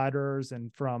insiders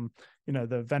and from,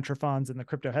 the venture funds and the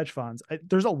crypto hedge funds.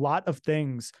 There's a lot of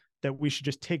things that we should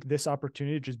just take this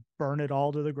opportunity to just burn it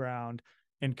all to the ground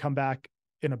and come back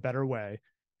in a better way.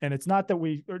 And it's not that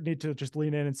we need to just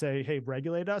lean in and say, hey,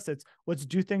 regulate us. It's let's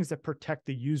do things that protect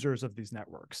the users of these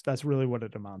networks. That's really what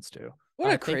it amounts to.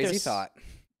 What a crazy thought.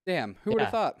 Damn, who would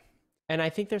have thought? And I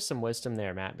think there's some wisdom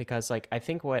there, Matt, because like I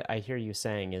think what I hear you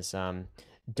saying is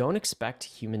don't expect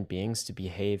human beings to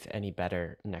behave any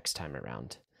better next time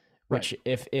around. Which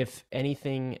if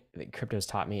anything that crypto's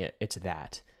taught me, it's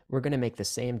that. We're going to make the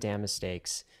same damn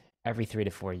mistakes every 3 to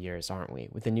 4 years, aren't we?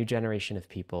 With a new generation of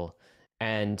people.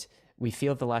 And we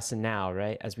feel the lesson now,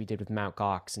 right? As we did with Mt.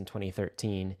 Gox in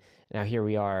 2013. Now here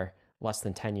we are less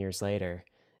than 10 years later,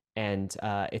 and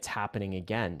it's happening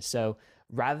again. So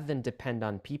rather than depend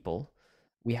on people,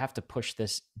 we have to push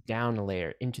this down a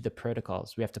layer into the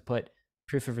protocols. We have to put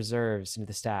proof of reserves into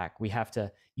the stack. We have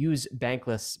to use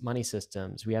bankless money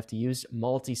systems. We have to use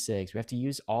multi-sigs. We have to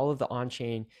use all of the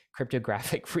on-chain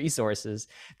cryptographic resources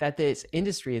that this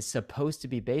industry is supposed to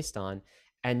be based on,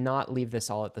 and not leave this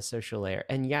all at the social layer.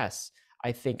 And yes,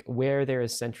 I think where there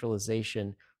is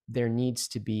centralization, there needs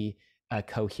to be a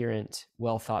coherent,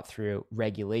 well thought through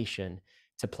regulation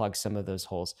to plug some of those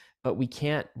holes. But we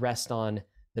can't rest on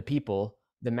the people,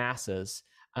 the masses.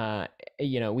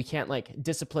 We can't like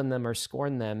discipline them or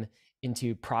scorn them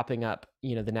into propping up,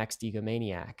 the next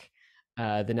egomaniac,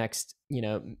 the next,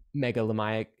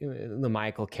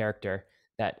 megalomaniacal character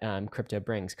that crypto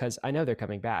brings. Because I know they're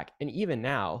coming back. And even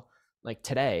now, like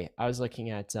today, I was looking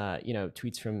at,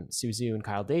 tweets from Suzu and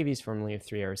Kyle Davies, formerly of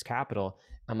 3 Arrows Capital.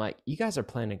 I'm like, you guys are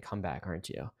planning to come back, aren't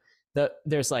you?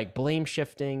 There's like blame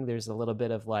shifting. There's a little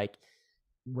bit of like,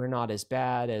 we're not as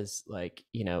bad as like,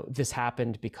 this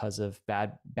happened because of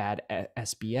bad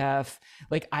SBF.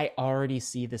 Like I already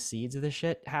see the seeds of the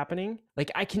shit happening.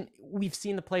 Like we've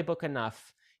seen the playbook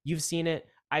enough. You've seen it.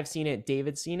 I've seen it.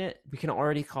 David's seen it. We can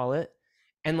already call it.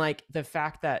 And like the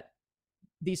fact that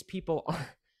these people are,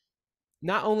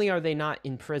 not only are they not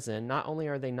in prison, not only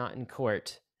are they not in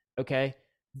court, okay,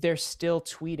 they're still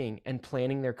tweeting and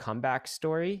planning their comeback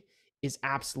story is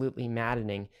absolutely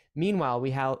maddening. Meanwhile, we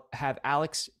have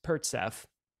Alex Pertsev,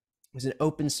 who's an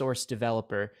open source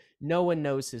developer. No one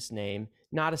knows his name,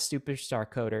 not a superstar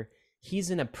coder. He's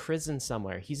in a prison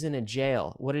somewhere. He's in a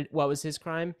jail. What was his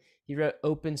crime? He wrote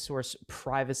open source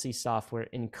privacy software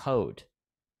in code.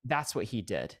 That's what he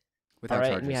did. Without all right,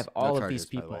 charges. and we have all No of these charges,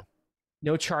 by the way. people.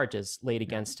 No charges laid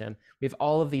against him. We have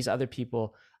all of these other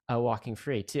people walking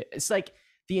free. It's like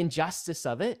the injustice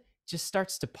of it just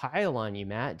starts to pile on you,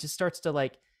 Matt. It just starts to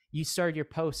like, you started your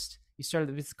post, you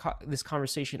started this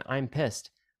conversation. I'm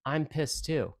pissed. I'm pissed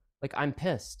too. Like I'm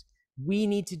pissed. We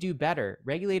need to do better.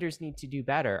 Regulators need to do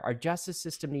better. Our justice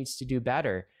system needs to do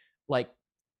better. Like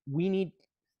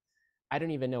I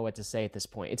don't even know what to say at this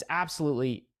point. It's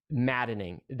absolutely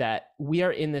maddening that we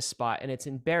are in this spot, and it's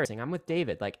embarrassing. I'm with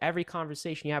David. Like every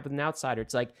conversation you have with an outsider,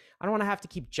 it's like, I don't want to have to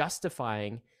keep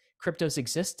justifying crypto's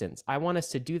existence. I want us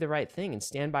to do the right thing and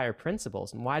stand by our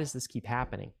principles. And why does this keep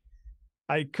happening?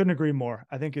 I couldn't agree more.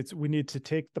 I think we need to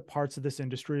take the parts of this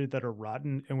industry that are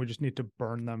rotten, and we just need to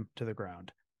burn them to the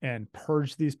ground and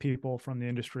purge these people from the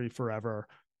industry forever.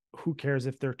 Who cares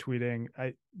if they're tweeting?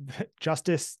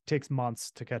 Justice takes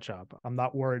months to catch up. I'm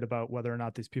not worried about whether or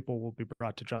not these people will be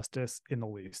brought to justice in the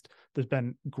least. There's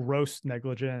been gross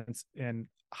negligence and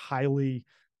highly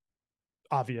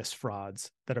obvious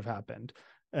frauds that have happened.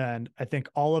 And I think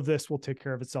all of this will take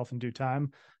care of itself in due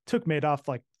time. Took Madoff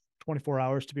like 24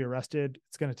 hours to be arrested.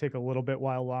 It's going to take a little bit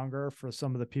while longer for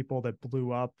some of the people that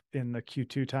blew up in the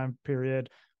Q2 time period.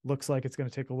 Looks like it's going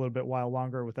to take a little bit while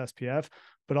longer with SPF,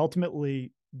 but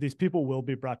ultimately these people will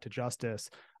be brought to justice.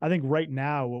 I think right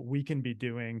now what we can be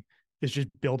doing is just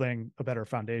building a better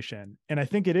foundation. And I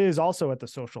think it is also at the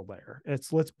social layer.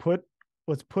 It's let's put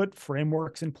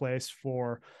frameworks in place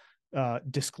for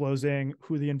disclosing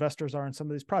who the investors are in some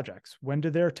of these projects. When do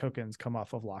their tokens come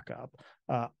off of lockup?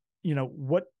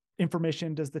 What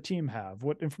information does the team have?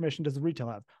 What information does the retail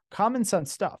have? Common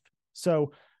sense stuff.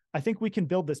 So I think we can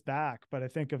build this back, but I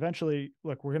think eventually,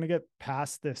 look, we're going to get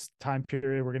past this time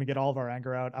period. We're going to get all of our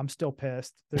anger out. I'm still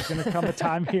pissed. There's going to come a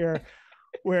time here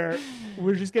where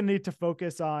we're just going to need to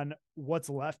focus on what's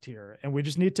left here. And we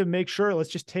just need to make sure, let's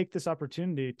just take this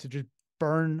opportunity to just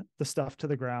burn the stuff to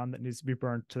the ground that needs to be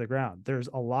burned to the ground. There's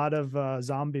a lot of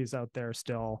zombies out there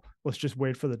still. Let's just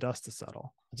wait for the dust to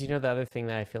settle. Do you know the other thing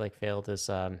that I feel like failed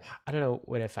is I don't know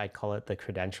what if I'd call it the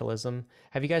credentialism.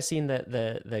 Have you guys seen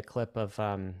the clip of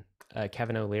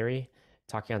Kevin O'Leary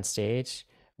talking on stage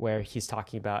where he's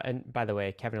talking about, and by the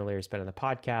way, Kevin O'Leary's been on the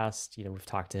podcast, we've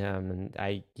talked to him,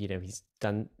 and he's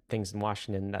done things in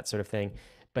Washington, that sort of thing,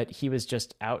 but he was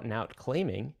just out and out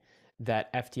claiming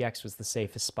that FTX was the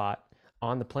safest spot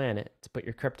on the planet to put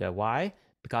your crypto. Why?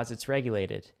 Because it's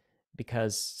regulated.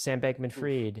 Because Sam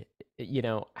Bankman-Fried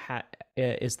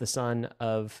is the son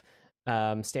of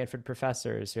Stanford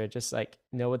professors who just like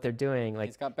know what they're doing, like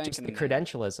He's got bank just in the the name.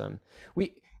 credentialism.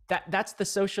 That's the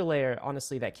social layer,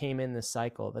 honestly, that came in this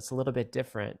cycle. That's a little bit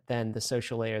different than the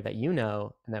social layer that you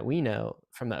know and that we know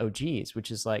from the OGs,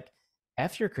 which is like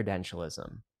F your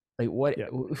credentialism. Like what? Yeah.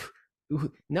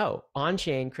 No,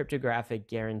 on-chain cryptographic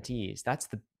guarantees. That's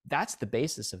the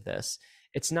basis of this.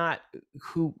 It's not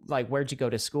where'd you go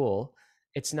to school?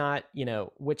 It's not,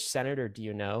 which senator do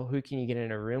you know? Who can you get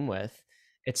in a room with?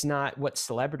 It's not what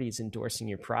celebrity is endorsing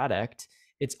your product.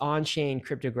 It's on-chain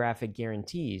cryptographic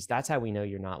guarantees. That's how we know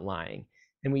you're not lying.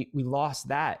 And we lost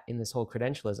that in this whole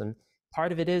credentialism.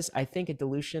 Part of it is, I think, a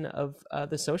dilution of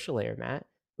the social layer, Matt,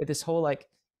 with this whole like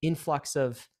influx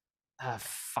of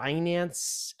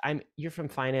finance. You're from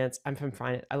finance. I'm from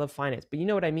finance. I love finance, but you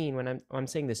know what I mean when I'm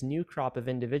saying this new crop of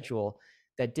individual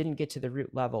that didn't get to the root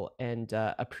level and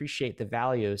appreciate the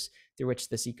values through which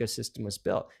this ecosystem was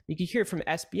built. You can hear it from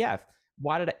SBF.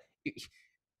 Why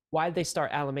did they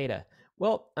start Alameda?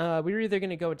 Well, we were either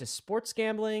going to go into sports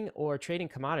gambling or trading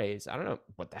commodities. I don't know.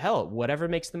 What the hell? Whatever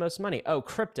makes the most money. Oh,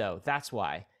 crypto. That's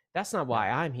why. That's not why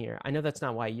I'm here. I know that's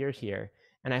not why you're here.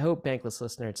 And I hope, Bankless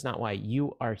listener, it's not why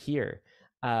you are here.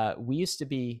 We used to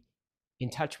be in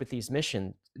touch with these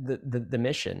mission, the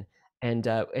mission,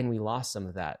 and we lost some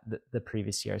of that the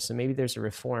previous year. So maybe there's a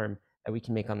reform that we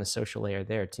can make on the social layer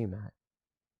there too, Matt.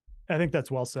 I think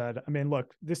that's well said. I mean,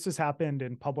 look, this has happened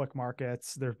in public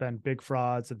markets. There've been big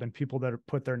frauds. There've been people that have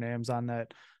put their names on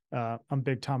that. I'm a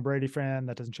big Tom Brady fan.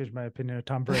 That doesn't change my opinion of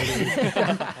Tom Brady.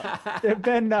 There've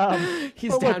been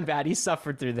he's down bad. He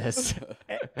suffered through this.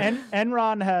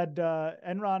 Enron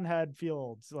had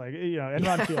fields, like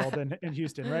Enron Field in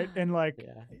Houston, right? And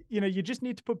you just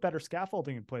need to put better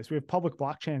scaffolding in place. We have public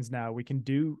blockchains now. We can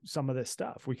do some of this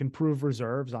stuff. We can prove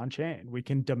reserves on chain. We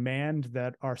can demand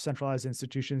that our centralized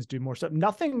institutions do more stuff.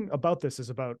 Nothing about this is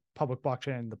about public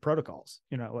blockchain, the protocols.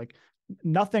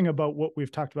 Nothing about what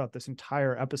we've talked about this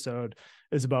entire episode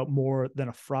is about more than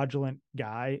a fraudulent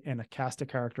guy and a cast of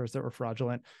characters that were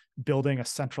fraudulent building a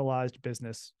centralized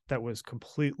business that was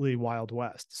completely Wild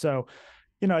West. So,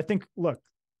 I think, look,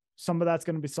 some of that's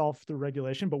going to be solved through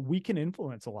regulation, but we can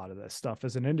influence a lot of this stuff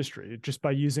as an industry just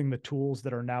by using the tools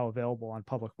that are now available on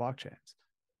public blockchains.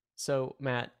 So,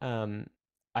 Matt,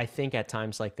 I think at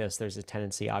times like this, there's a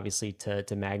tendency, obviously,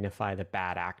 to magnify the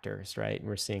bad actors, right? And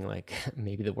we're seeing like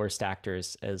maybe the worst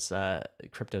actors as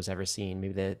crypto's ever seen.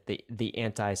 Maybe the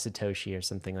anti-Satoshi or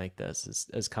something like this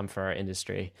has come for our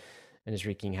industry and is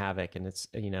wreaking havoc, and it's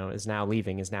is now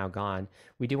leaving, is now gone.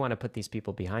 We do want to put these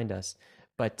people behind us,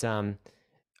 but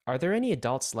are there any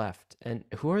adults left? And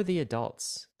who are the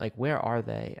adults? Like, where are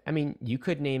they? I mean, you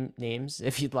could name names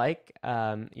if you'd like.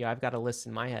 I've got a list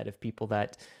in my head of people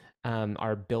that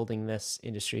are building this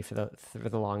industry for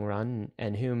the long run,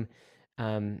 and whom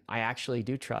I actually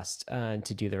do trust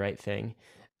to do the right thing.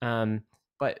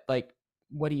 But like,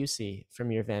 what do you see from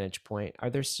your vantage point?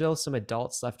 Are there still some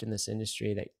adults left in this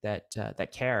industry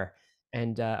that care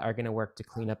and are going to work to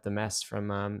clean up the mess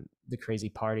from the crazy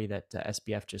party that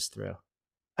SBF just threw?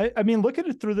 I mean, look at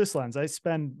it through this lens. I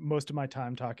spend most of my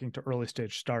time talking to early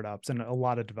stage startups and a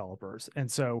lot of developers,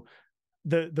 and so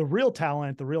the real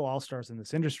talent, the real all-stars in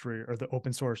this industry are the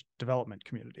open source development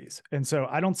communities. And so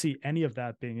I don't see any of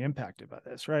that being impacted by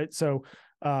this, right? So,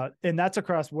 and that's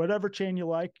across whatever chain you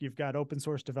like. You've got open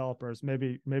source developers,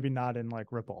 maybe not in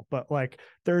like Ripple, but like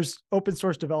there's open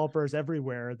source developers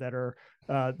everywhere that are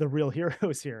the real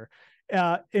heroes here.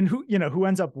 And who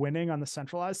ends up winning on the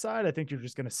centralized side, I think you're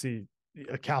just going to see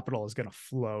capital is going to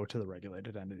flow to the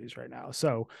regulated entities right now.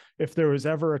 So if there was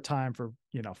ever a time for,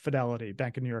 Fidelity,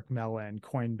 Bank of New York Mellon,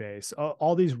 Coinbase,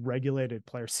 all these regulated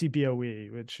players,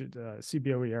 CBOE, which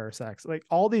CBOE, RSX, like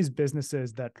all these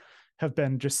businesses that have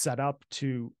been just set up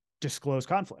to disclose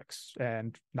conflicts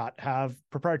and not have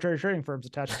proprietary trading firms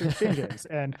attached to exchanges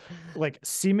and like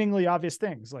seemingly obvious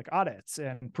things like audits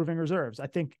and proving reserves. I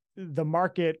think the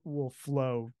market will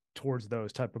flow towards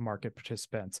those type of market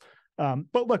participants.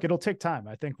 But look, it'll take time.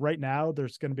 I think right now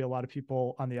there's going to be a lot of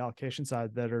people on the allocation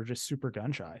side that are just super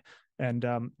gun shy, and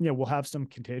we'll have some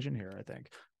contagion here, I think.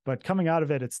 But coming out of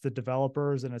it, it's the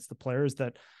developers and it's the players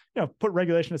that put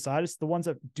regulation aside. It's the ones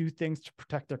that do things to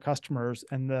protect their customers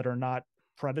and that are not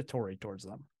predatory towards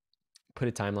them. Put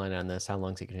a timeline on this. How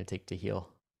long is it going to take to heal?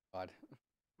 God.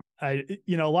 A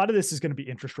lot of this is going to be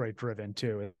interest rate driven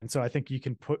too. And so I think you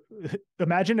can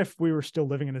imagine if we were still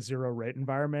living in a zero rate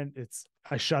environment,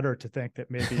 I shudder to think that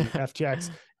maybe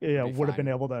FTX, would have been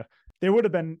able to, they would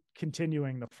have been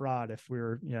continuing the fraud if we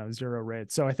were, zero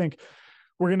rate. So I think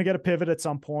we're going to get a pivot at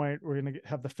some point. We're going to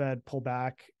have the Fed pull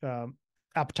back.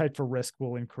 appetite for risk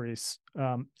will increase.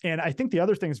 And I think the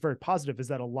other thing that's very positive is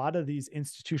that a lot of these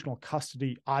institutional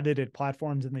custody audited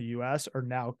platforms in the US are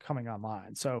now coming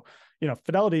online. So,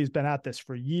 Fidelity has been at this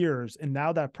for years, and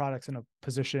now that product's in a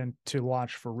position to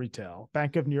launch for retail.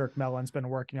 Bank of New York Mellon's been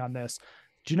working on this.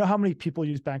 Do you know how many people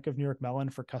use Bank of New York Mellon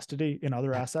for custody in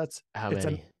other assets? How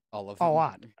many? All of A them.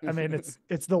 lot. I mean,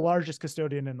 it's the largest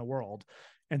custodian in the world.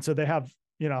 And so they have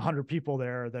 100 people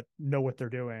there that know what they're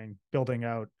doing, building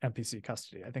out MPC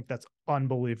custody. I think that's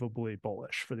unbelievably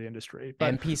bullish for the industry.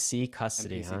 But MPC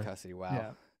custody, MPC huh? custody. Wow.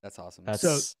 Yeah. That's awesome.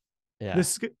 That's yeah.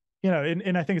 This,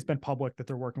 and I think it's been public that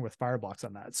they're working with Fireblocks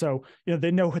on that. So,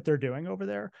 they know what they're doing over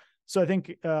there. So I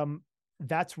think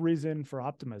that's reason for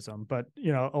optimism. But,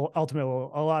 ultimately,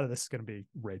 a lot of this is going to be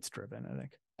rates driven, I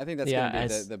think. I think that's going to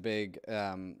be the big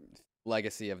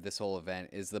legacy of this whole event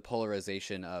is the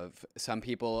polarization of some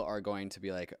people are going to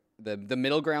be like the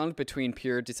middle ground between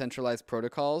pure decentralized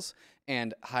protocols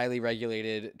and highly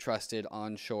regulated, trusted,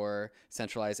 onshore,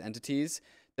 centralized entities.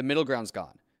 The middle ground's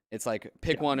gone. It's like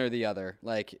pick one or the other.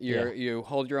 Like you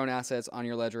hold your own assets on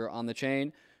your ledger on the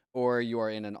chain, or you are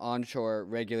in an onshore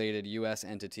regulated US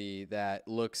entity that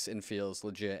looks and feels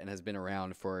legit and has been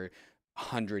around for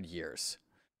 100 years.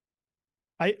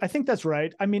 I think that's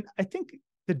right. I mean, I think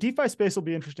the DeFi space will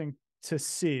be interesting to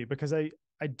see because I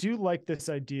do like this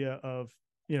idea of,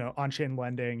 on-chain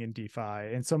lending and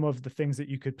DeFi and some of the things that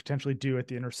you could potentially do at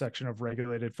the intersection of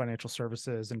regulated financial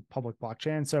services and public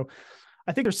blockchain. So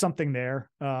I think there's something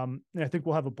there. And I think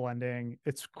we'll have a blending.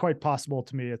 It's quite possible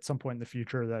to me at some point in the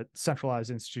future that centralized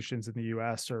institutions in the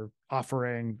US are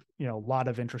offering, a lot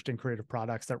of interesting creative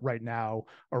products that right now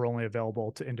are only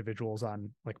available to individuals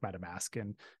on like MetaMask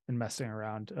and messing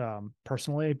around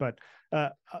personally. But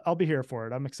I'll be here for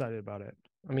it. I'm excited about it.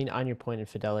 I mean, on your point in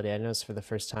Fidelity, I noticed for the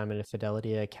first time in a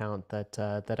Fidelity account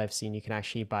that I've seen you can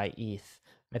actually buy ETH.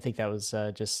 I think that was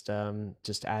just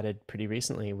added pretty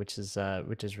recently, which is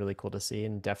really cool to see,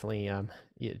 and definitely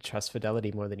you trust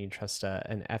Fidelity more than you trust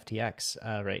an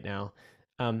FTX right now.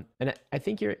 And I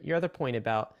think your other point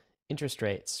about interest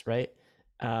rates, right?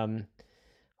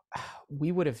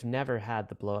 We would have never had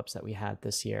the blowups that we had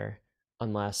this year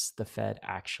unless the Fed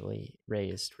actually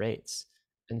raised rates,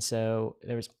 and so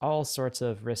there was all sorts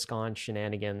of risk-on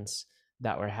shenanigans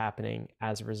that were happening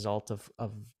as a result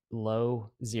of low,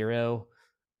 zero,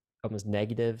 almost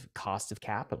negative cost of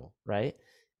capital, right?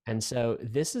 And so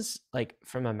this is like,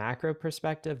 from a macro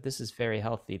perspective, this is very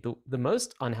healthy. The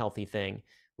most unhealthy thing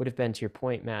would have been, to your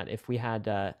point, Matt, if we had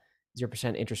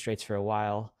 0% interest rates for a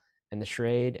while and the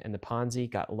charade and the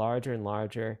Ponzi got larger and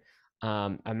larger.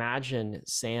 Imagine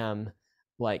Sam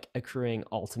like accruing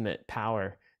ultimate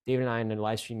power. David and I in a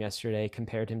live stream yesterday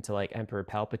compared him to like Emperor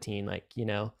Palpatine, like,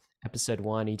 episode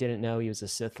 1, he didn't know he was a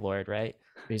Sith Lord, right?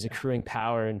 But he's accruing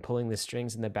power and pulling the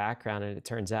strings in the background, and it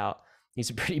turns out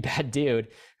he's a pretty bad dude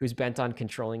who's bent on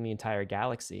controlling the entire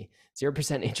galaxy.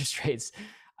 0% interest rates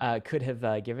could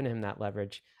have given him that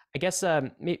leverage. I guess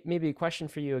maybe a question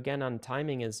for you again on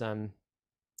timing is, do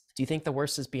you think the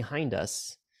worst is behind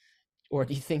us, or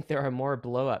do you think there are more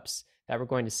blowups that we're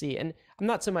going to see? And I'm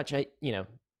not so much,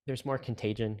 there's more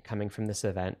contagion coming from this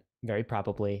event, very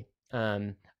probably.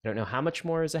 I don't know how much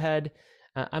more is ahead.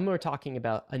 I'm more talking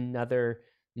about another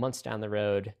months down the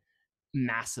road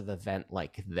massive event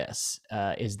like this.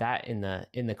 Is that in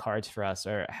the cards for us,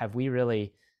 or have we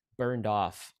really burned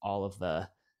off all of the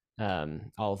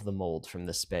mold from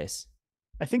this space?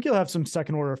 I think you'll have some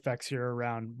second order effects here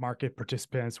around market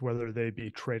participants, whether they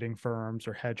be trading firms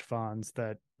or hedge funds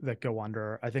that go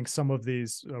under. I think some of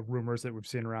these rumors that we've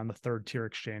seen around the third tier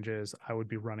exchanges, I would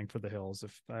be running for the hills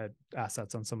if I had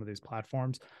assets on some of these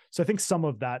platforms. So I think some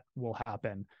of that will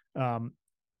happen.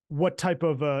 What type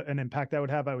of an impact that would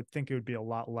have, I would think it would be a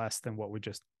lot less than what we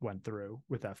just went through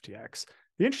with FTX.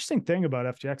 The interesting thing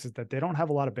about FTX is that they don't have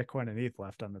a lot of Bitcoin and ETH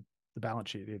left on the balance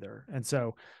sheet either. And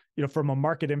so, from a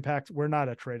market impact, we're not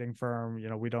a trading firm,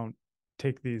 we don't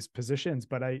take these positions,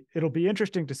 but it'll be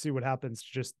interesting to see what happens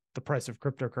to just the price of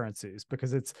cryptocurrencies,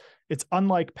 because it's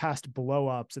unlike past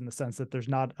blowups in the sense that there's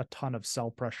not a ton of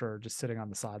sell pressure just sitting on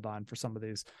the sideline for some of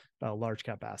these large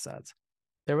cap assets.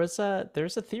 There's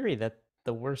a theory that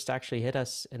the worst actually hit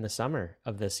us in the summer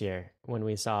of this year when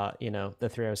we saw, the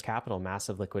Three Arrows Capital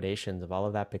massive liquidations of all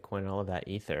of that Bitcoin and all of that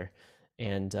Ether.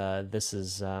 And this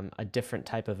is a different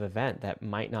type of event that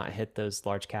might not hit those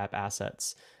large cap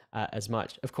assets as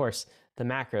much. Of course, the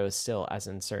macro is still as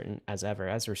uncertain as ever.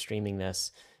 As we're streaming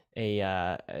this,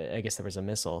 I guess there was a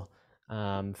missile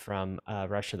from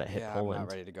Russia that hit Poland. I'm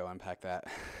not ready to go unpack that.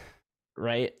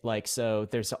 Right? Like, so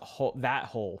there's that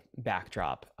whole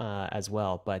backdrop as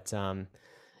well. But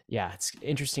Yeah, it's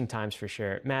interesting times for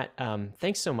sure. Matt,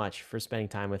 thanks so much for spending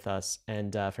time with us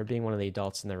and for being one of the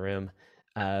adults in the room.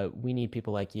 We need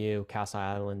people like you, Castle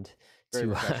Island, Very to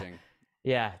refreshing.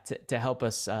 yeah, to help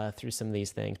us through some of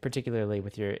these things, particularly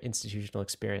with your institutional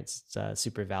experience. It's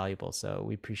super valuable. So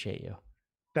we appreciate you.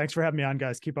 Thanks for having me on,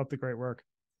 guys. Keep up the great work.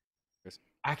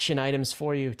 Action items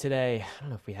for you today. I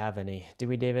don't know if we have any. Do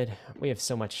we, David? We have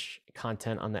so much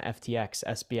content on the FTX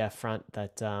SBF front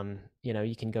that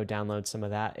you can go download some of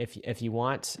that if you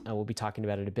want. We'll be talking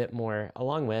about it a bit more,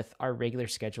 along with our regular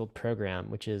scheduled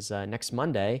program, which is next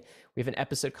Monday. We have an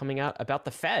episode coming out about the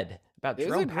Fed, about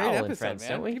Jerome Powell and friends,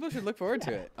 don't we? People should look forward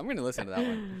to it. I'm going to listen to that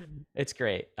one. It's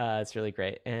great. It's really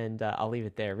great. And I'll leave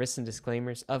it there. Risks and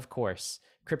disclaimers, of course.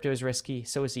 Crypto is risky,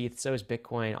 so is ETH, so is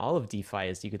Bitcoin. All of DeFi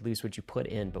is you could lose what you put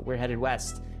in, but we're headed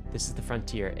west. This is the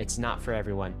frontier. It's not for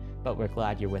everyone, but we're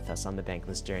glad you're with us on the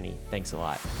bankless journey. Thanks a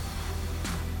lot.